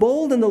he was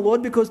bold in the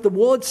Lord because the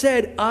Lord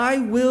said, I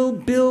will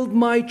build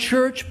my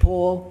church,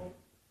 Paul,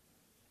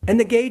 and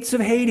the gates of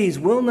Hades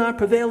will not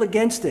prevail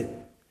against it.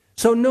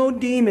 So no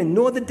demon,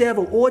 nor the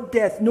devil, or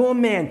death, nor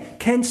man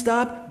can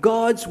stop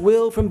God's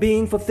will from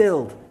being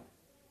fulfilled.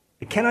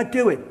 They cannot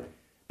do it.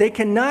 They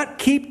cannot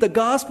keep the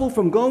gospel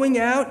from going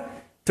out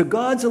to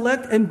God's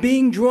elect and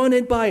being drawn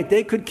in by it.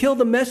 They could kill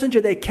the messenger.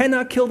 They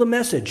cannot kill the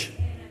message.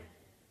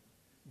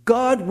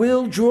 God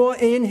will draw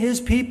in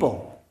his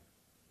people.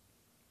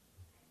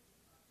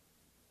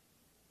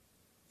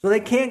 So they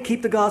can't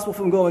keep the gospel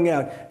from going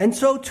out. And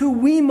so too,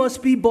 we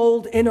must be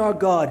bold in our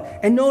God.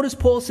 And notice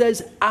Paul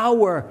says,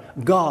 our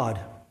God.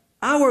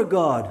 Our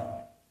God.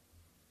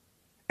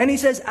 And he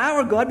says,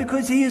 our God,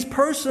 because he is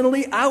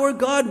personally our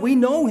God. We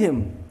know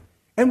him.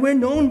 And we're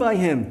known by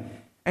him.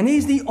 And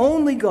he's the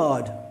only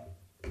God.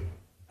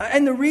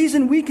 And the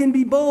reason we can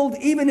be bold,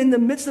 even in the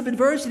midst of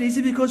adversities,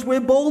 is because we're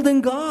bold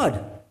in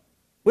God.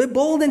 We're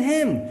bold in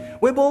him.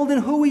 We're bold in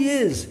who he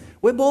is.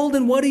 We're bold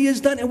in what he has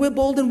done. And we're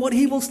bold in what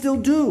he will still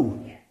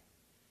do.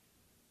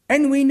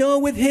 And we know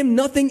with him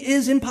nothing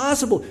is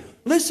impossible.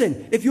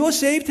 Listen, if you're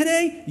saved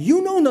today,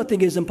 you know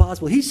nothing is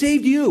impossible. He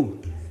saved you.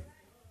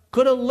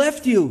 Could have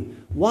left you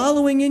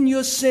wallowing in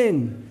your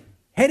sin,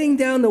 heading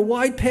down the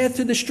wide path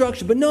to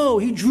destruction. But no,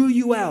 he drew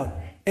you out.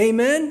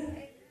 Amen?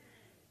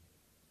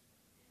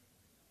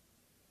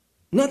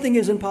 Nothing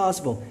is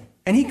impossible.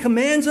 And he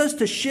commands us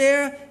to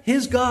share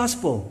his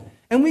gospel.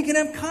 And we can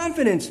have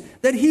confidence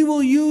that he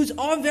will use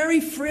our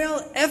very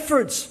frail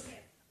efforts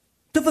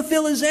to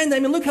fulfill his end. I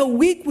mean, look how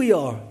weak we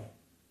are.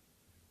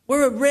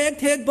 We're a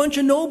ragtag bunch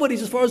of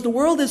nobodies as far as the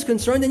world is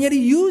concerned, and yet he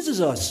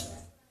uses us.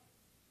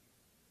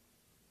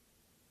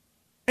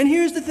 And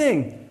here's the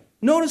thing.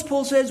 Notice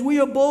Paul says, we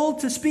are bold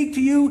to speak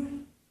to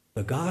you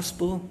the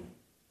gospel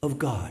of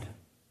God.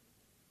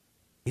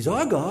 He's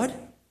our God,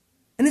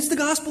 and it's the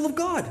gospel of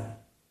God.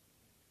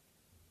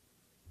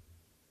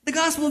 The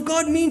gospel of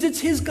God means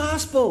it's his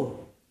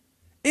gospel.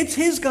 It's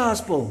his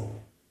gospel.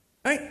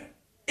 Right?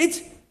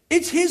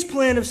 It's his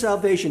plan of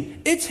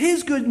salvation. It's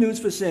his good news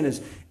for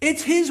sinners.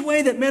 It's his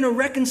way that men are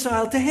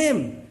reconciled to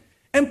him.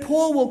 And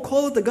Paul will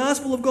call it the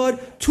gospel of God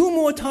 2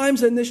 more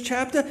times in this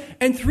chapter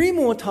and 3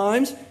 more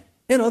times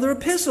in other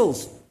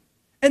epistles.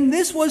 And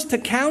this was to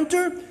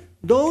counter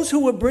those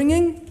who were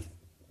bringing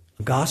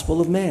the gospel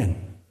of man.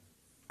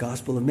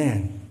 Gospel of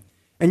man.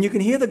 And you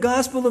can hear the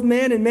gospel of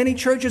man in many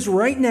churches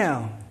right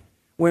now,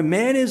 where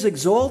man is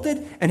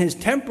exalted and his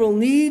temporal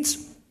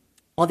needs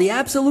are the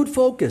absolute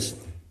focus.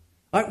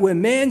 Right, where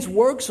man's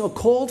works are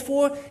called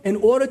for in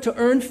order to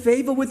earn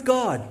favor with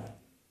God.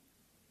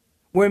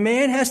 Where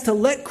man has to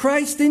let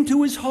Christ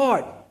into his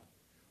heart,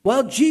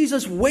 while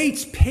Jesus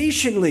waits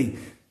patiently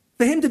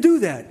for him to do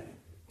that,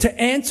 to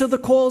answer the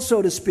call,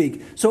 so to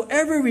speak. So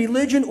every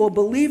religion or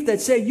belief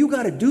that say you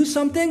got to do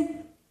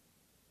something,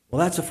 well,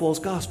 that's a false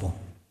gospel.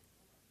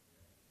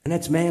 And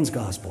that's man's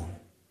gospel.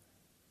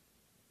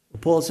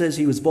 Paul says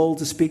he was bold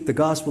to speak the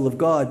gospel of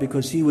God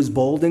because he was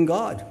bold in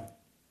God.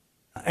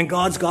 And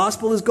God's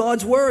gospel is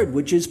God's word,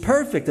 which is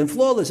perfect and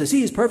flawless, as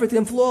he is perfect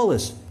and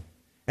flawless.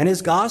 And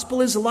his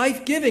gospel is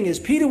life-giving, as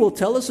Peter will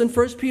tell us in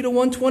 1 Peter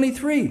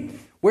 1:23,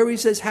 where he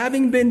says,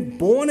 having been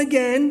born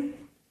again,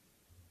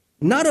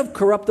 not of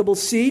corruptible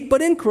seed,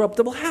 but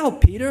incorruptible. How,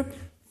 Peter?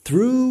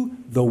 Through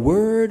the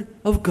word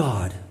of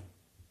God,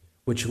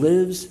 which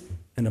lives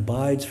and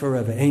abides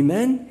forever.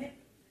 Amen?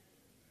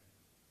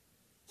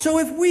 So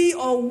if we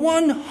are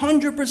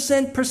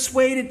 100%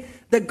 persuaded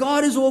that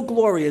God is all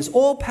glorious,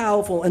 all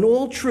powerful, and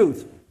all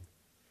truth,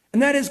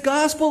 and that his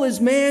gospel is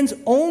man's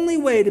only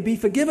way to be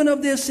forgiven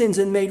of their sins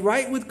and made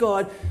right with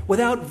God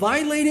without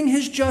violating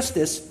his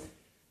justice,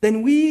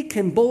 then we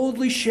can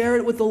boldly share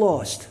it with the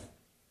lost,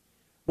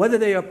 whether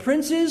they are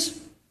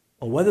princes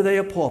or whether they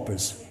are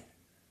paupers.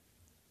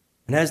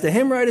 And as the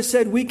hymn writer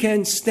said, we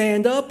can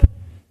stand up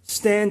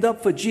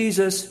for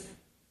Jesus,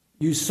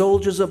 you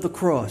soldiers of the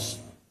cross.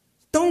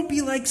 Don't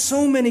be like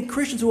so many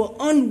Christians who are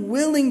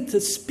unwilling to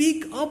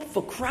speak up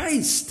for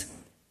Christ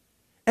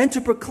and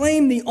to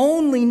proclaim the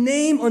only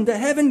name under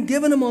heaven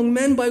given among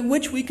men by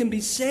which we can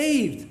be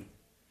saved.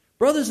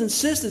 Brothers and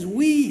sisters,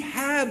 we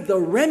have the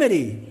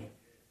remedy.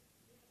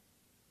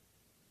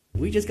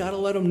 We just got to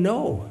let them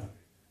know.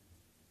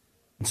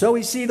 And so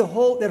we see that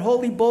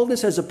holy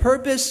boldness has a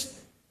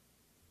purpose,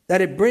 that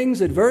it brings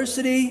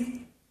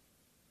adversity,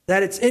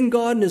 that it's in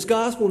God and his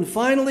gospel, and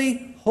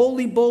finally,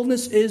 holy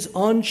boldness is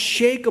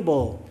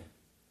unshakable.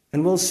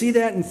 And we'll see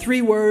that in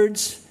 3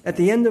 words at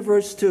the end of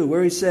verse 2,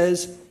 where he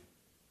says,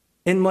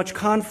 in much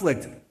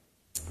conflict.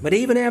 But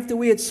even after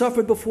we had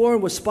suffered before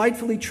and were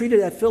spitefully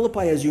treated at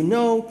Philippi, as you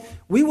know,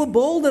 we were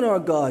bold in our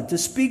God to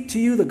speak to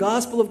you the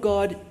gospel of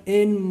God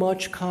in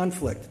much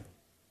conflict.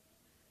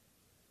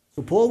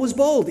 So Paul was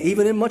bold,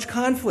 even in much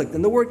conflict.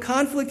 And the word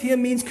conflict here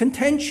means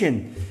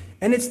contention.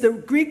 And it's the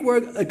Greek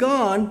word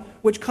agon,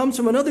 which comes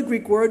from another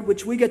Greek word,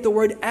 which we get the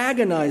word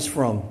agonize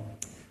from.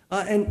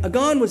 And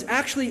agon was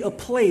actually a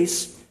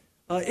place.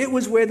 It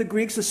was where the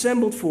Greeks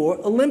assembled for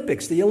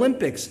the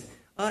Olympics.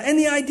 And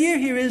the idea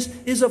here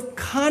is of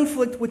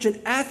conflict which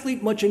an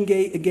athlete much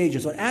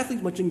engages. An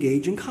athlete much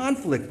engage in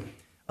conflict.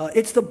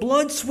 It's the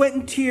blood, sweat,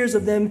 and tears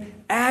of them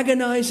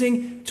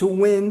agonizing to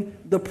win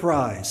the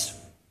prize.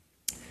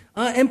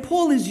 And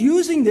Paul is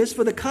using this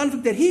for the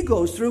conflict that he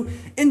goes through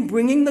in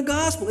bringing the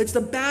gospel. It's the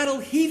battle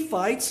he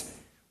fights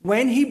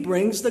when he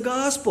brings the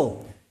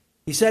gospel.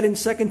 He said in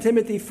 2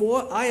 Timothy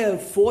 4, I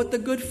have fought the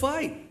good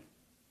fight.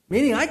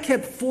 Meaning I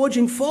kept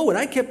forging forward.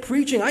 I kept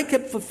preaching. I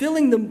kept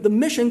fulfilling the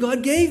mission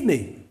God gave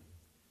me.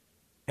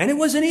 And it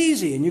wasn't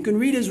easy. And you can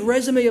read his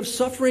resume of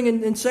suffering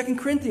in 2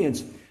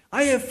 Corinthians.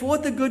 I have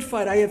fought the good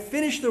fight. I have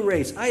finished the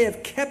race. I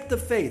have kept the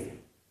faith.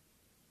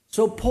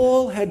 So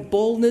Paul had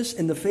boldness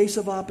in the face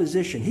of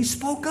opposition. He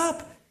spoke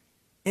up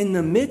in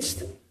the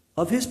midst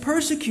of his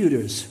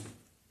persecutors.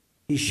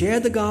 He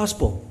shared the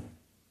gospel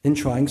in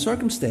trying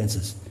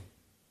circumstances.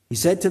 He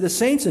said to the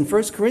saints in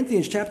 1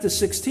 Corinthians chapter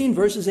 16,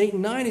 verses 8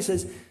 and 9, he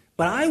says,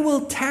 but I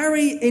will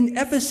tarry in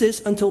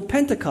Ephesus until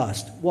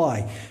Pentecost.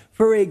 Why?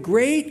 For a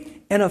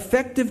great and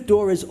effective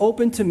door is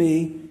open to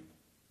me,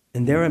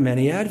 and there are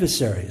many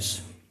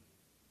adversaries.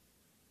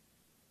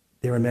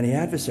 There are many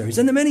adversaries.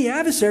 And the many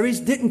adversaries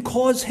didn't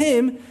cause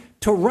him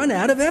to run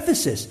out of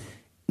Ephesus.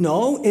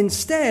 No,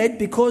 instead,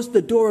 because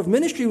the door of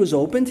ministry was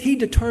opened, he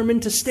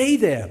determined to stay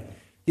there.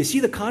 You see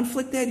the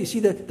conflict there? You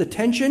see the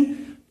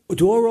tension?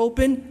 Door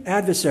open,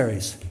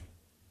 adversaries.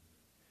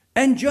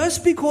 And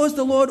just because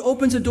the Lord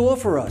opens a door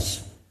for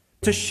us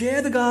to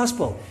share the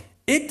gospel,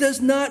 it does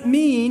not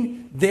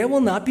mean there will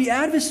not be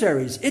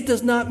adversaries. It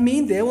does not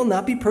mean there will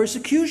not be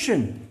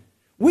persecution.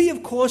 We,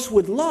 of course,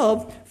 would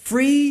love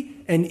free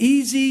and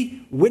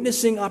easy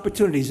witnessing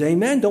opportunities.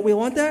 Amen? Don't we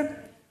want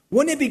that?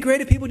 Wouldn't it be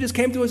great if people just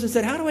came to us and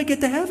said, how do I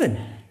get to heaven?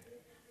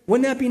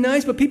 Wouldn't that be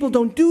nice? But people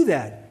don't do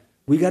that.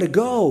 We got to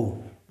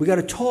go. We got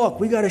to talk.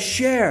 We got to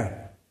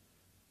share.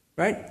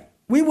 Right?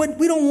 We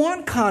don't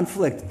want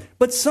conflict.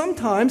 But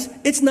sometimes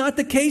it's not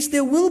the case.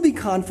 There will be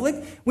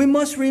conflict. We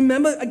must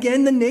remember,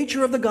 again, the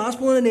nature of the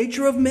gospel and the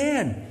nature of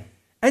man.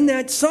 And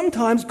that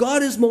sometimes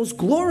God is most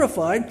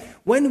glorified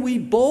when we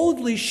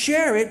boldly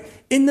share it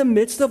in the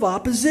midst of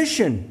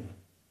opposition.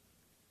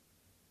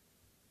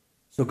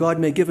 So God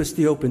may give us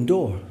the open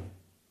door.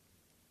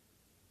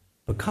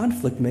 But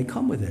conflict may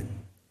come with it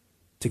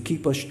to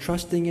keep us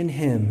trusting in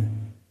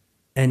Him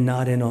and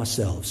not in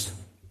ourselves.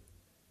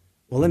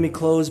 Well, let me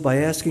close by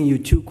asking you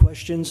 2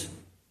 questions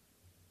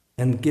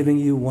and giving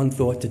you one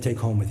thought to take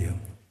home with you.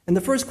 And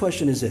the first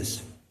question is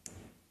this: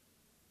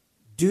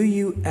 do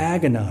you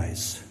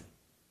agonize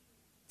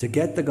to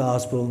get the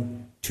gospel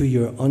to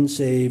your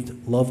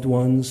unsaved loved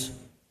ones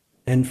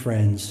and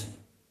friends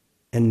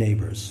and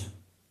neighbors?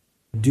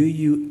 Do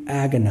you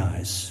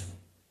agonize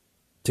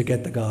to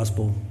get the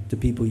gospel to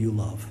people you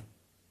love?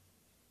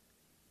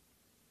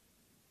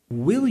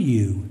 Will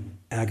you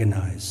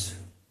agonize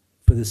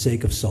for the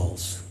sake of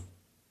souls?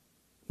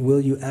 Will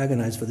you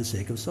agonize for the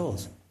sake of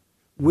souls?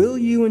 Will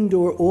you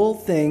endure all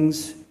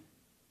things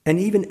and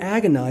even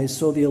agonize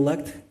so the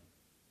elect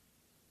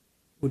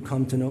would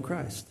come to know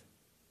Christ?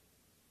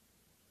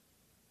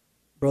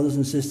 Brothers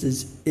and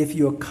sisters, if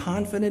you're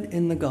confident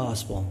in the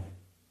gospel,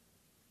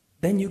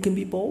 then you can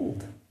be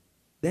bold.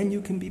 Then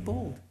you can be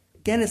bold.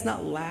 Again, it's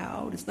not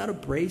loud, it's not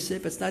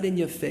abrasive, it's not in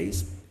your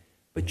face,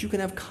 but you can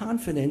have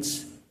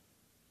confidence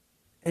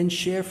and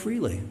share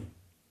freely.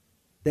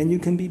 Then you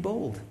can be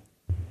bold.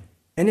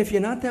 And if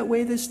you're not that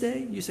way this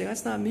day, you say,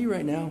 that's not me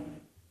right now.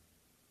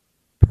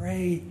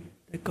 Pray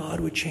that God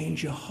would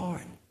change your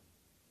heart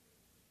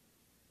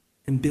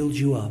and build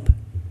you up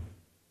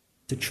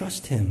to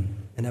trust Him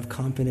and have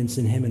confidence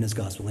in Him and His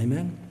gospel.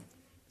 Amen?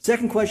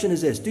 Second question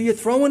is this: do you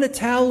throw in a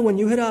towel when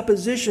you hit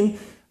opposition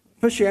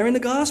for sharing the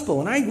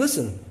gospel? And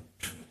listen,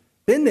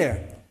 been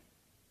there.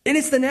 And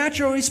it's the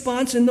natural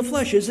response in the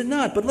flesh, is it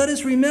not? But let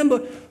us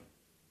remember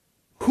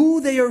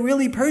who they are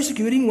really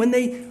persecuting when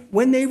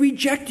they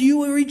reject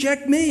you or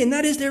reject me, and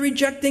that is they're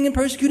rejecting and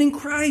persecuting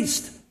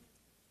Christ.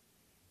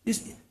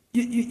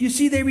 You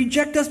see, they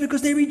reject us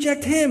because they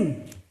reject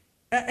Him.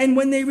 And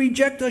when they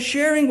reject us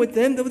sharing with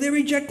them, they're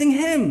rejecting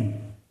Him.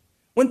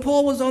 When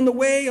Paul was on the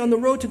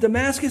road to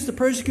Damascus to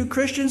persecute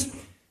Christians,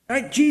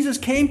 right, Jesus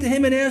came to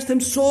him and asked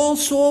him, Saul,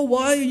 Saul,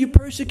 why are you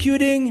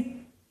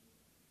persecuting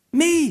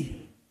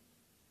me?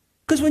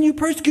 Because when you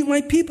persecute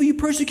my people, you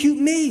persecute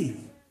me.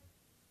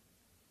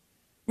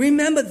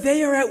 Remember,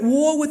 they are at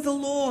war with the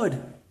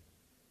Lord.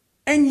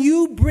 And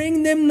you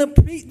bring them the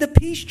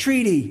peace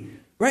treaty.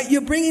 Right?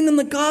 You're bringing them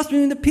the gospel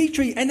and the peace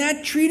treaty. And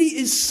that treaty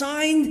is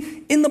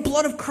signed in the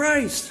blood of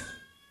Christ.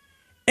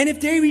 And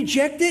if they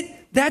reject it,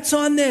 that's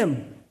on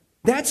them.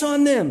 That's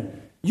on them.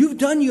 You've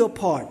done your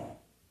part.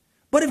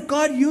 But if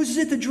God uses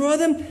it to draw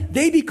them,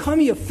 they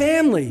become your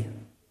family.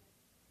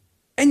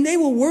 And they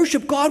will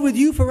worship God with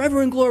you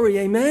forever in glory.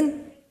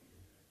 Amen?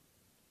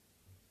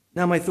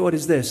 Now my thought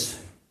is this.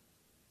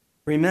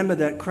 Remember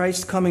that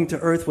Christ's coming to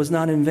earth was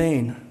not in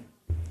vain.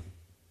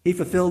 He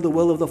fulfilled the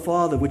will of the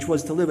Father, which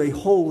was to live a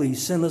holy,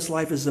 sinless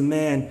life as a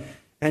man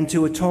and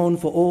to atone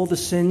for all the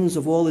sins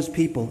of all His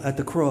people at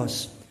the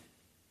cross.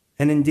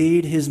 And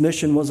indeed, His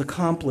mission was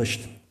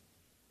accomplished.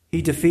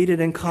 He defeated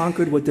and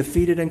conquered what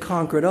defeated and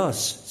conquered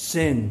us,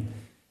 sin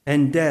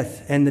and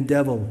death and the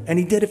devil. And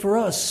He did it for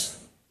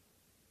us.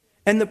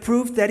 And the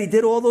proof that He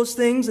did all those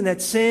things and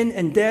that sin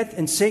and death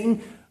and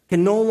Satan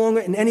can no longer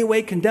in any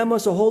way condemn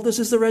us or hold us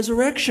is the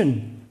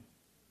resurrection.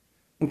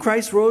 When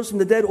Christ rose from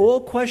the dead, all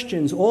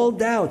questions, all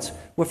doubts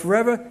were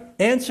forever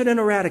answered and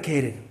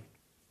eradicated.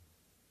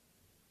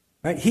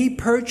 Right? He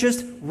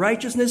purchased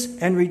righteousness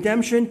and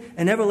redemption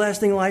and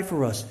everlasting life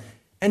for us.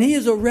 And He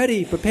has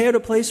already prepared a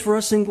place for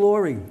us in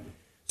glory.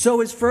 So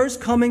His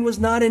first coming was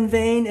not in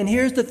vain. And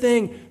here's the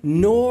thing,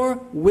 nor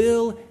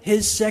will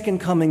His second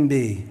coming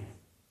be.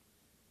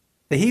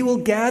 That He will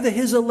gather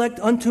His elect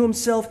unto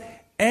Himself,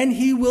 and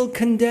He will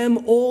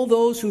condemn all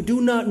those who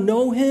do not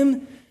know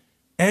Him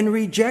and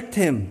reject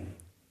Him.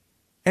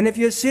 And if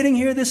you're sitting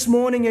here this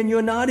morning and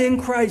you're not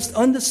in Christ,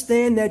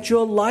 understand that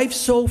your life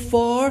so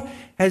far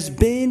has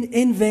been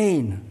in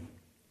vain.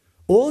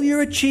 All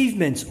your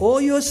achievements, all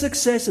your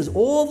successes,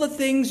 all the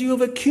things you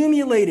have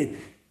accumulated,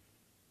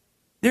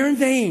 they're in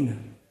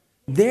vain.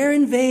 They're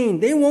in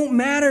vain. They won't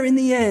matter in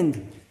the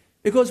end.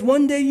 Because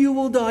one day you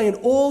will die, and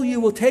all you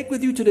will take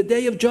with you to the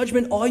day of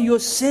judgment are your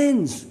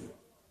sins.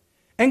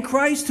 And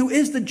Christ, who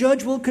is the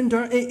judge, will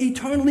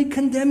eternally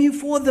condemn you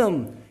for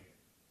them.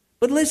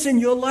 But listen,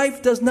 your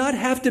life does not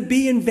have to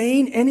be in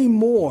vain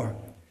anymore.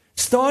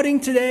 Starting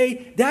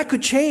today, that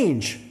could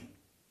change.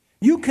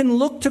 You can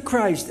look to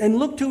Christ and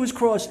look to His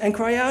cross and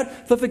cry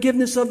out for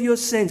forgiveness of your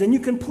sins. And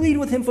you can plead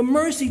with Him for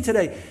mercy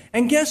today.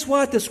 And guess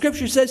what? The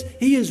Scripture says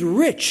He is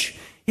rich.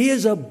 He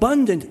is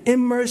abundant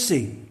in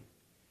mercy.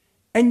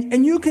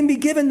 And you can be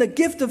given the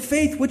gift of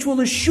faith, which will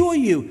assure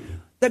you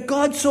that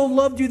God so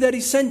loved you that he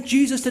sent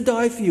Jesus to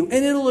die for you.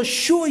 And it'll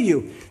assure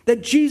you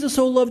that Jesus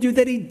so loved you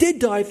that he did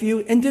die for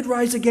you and did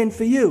rise again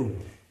for you.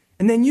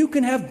 And then you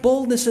can have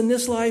boldness in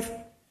this life,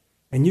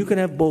 and you can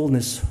have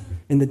boldness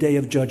in the day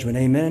of judgment.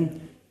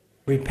 Amen.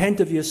 Repent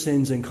of your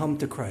sins and come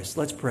to Christ.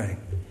 Let's pray.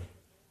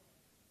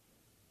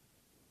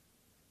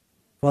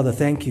 Father,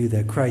 thank you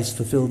that Christ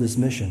fulfilled his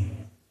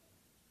mission.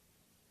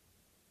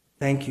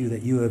 Thank you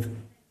that you have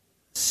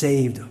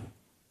saved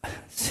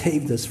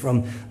us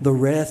from the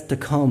wrath to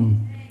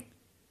come,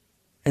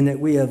 and that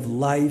we have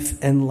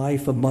life and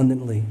life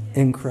abundantly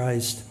in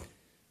Christ.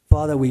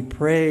 Father, we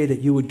pray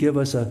that you would give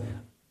us a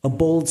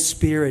bold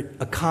spirit,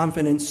 a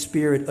confident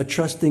spirit, a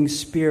trusting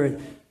spirit,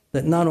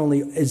 that not only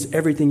is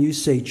everything you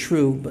say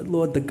true, but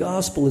Lord, the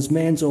gospel is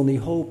man's only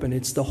hope, and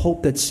it's the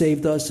hope that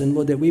saved us, and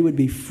Lord, that we would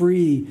be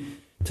free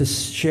to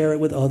share it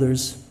with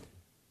others.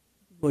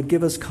 Lord,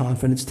 give us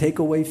confidence, take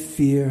away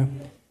fear.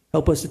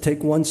 Help us to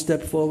take one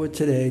step forward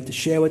today, to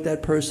share with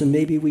that person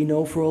maybe we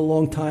know for a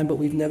long time, but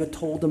we've never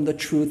told them the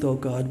truth, oh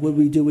God. Would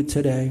we do it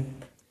today?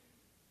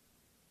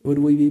 Would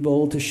we be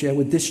bold to share?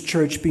 Would this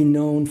church be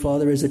known,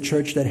 Father, as a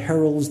church that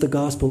heralds the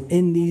gospel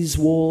in these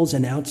walls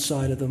and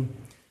outside of them?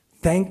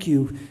 Thank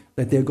you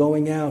that they're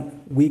going out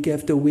week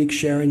after week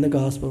sharing the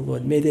gospel,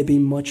 Lord. May there be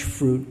much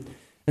fruit.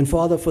 And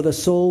Father, for the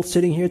soul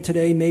sitting here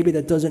today, maybe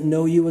that doesn't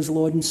know you as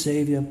Lord and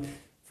Savior,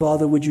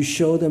 Father, would you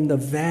show them the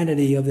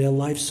vanity of their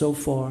life so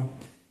far,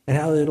 and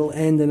how it'll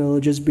end and it'll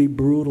just be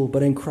brutal.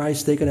 But in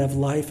Christ they could have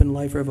life and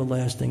life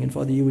everlasting. And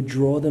Father, you would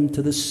draw them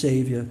to the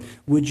Savior.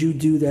 Would you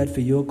do that for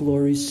your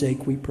glory's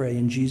sake, we pray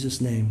in Jesus'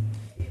 name.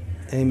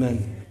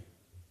 Amen.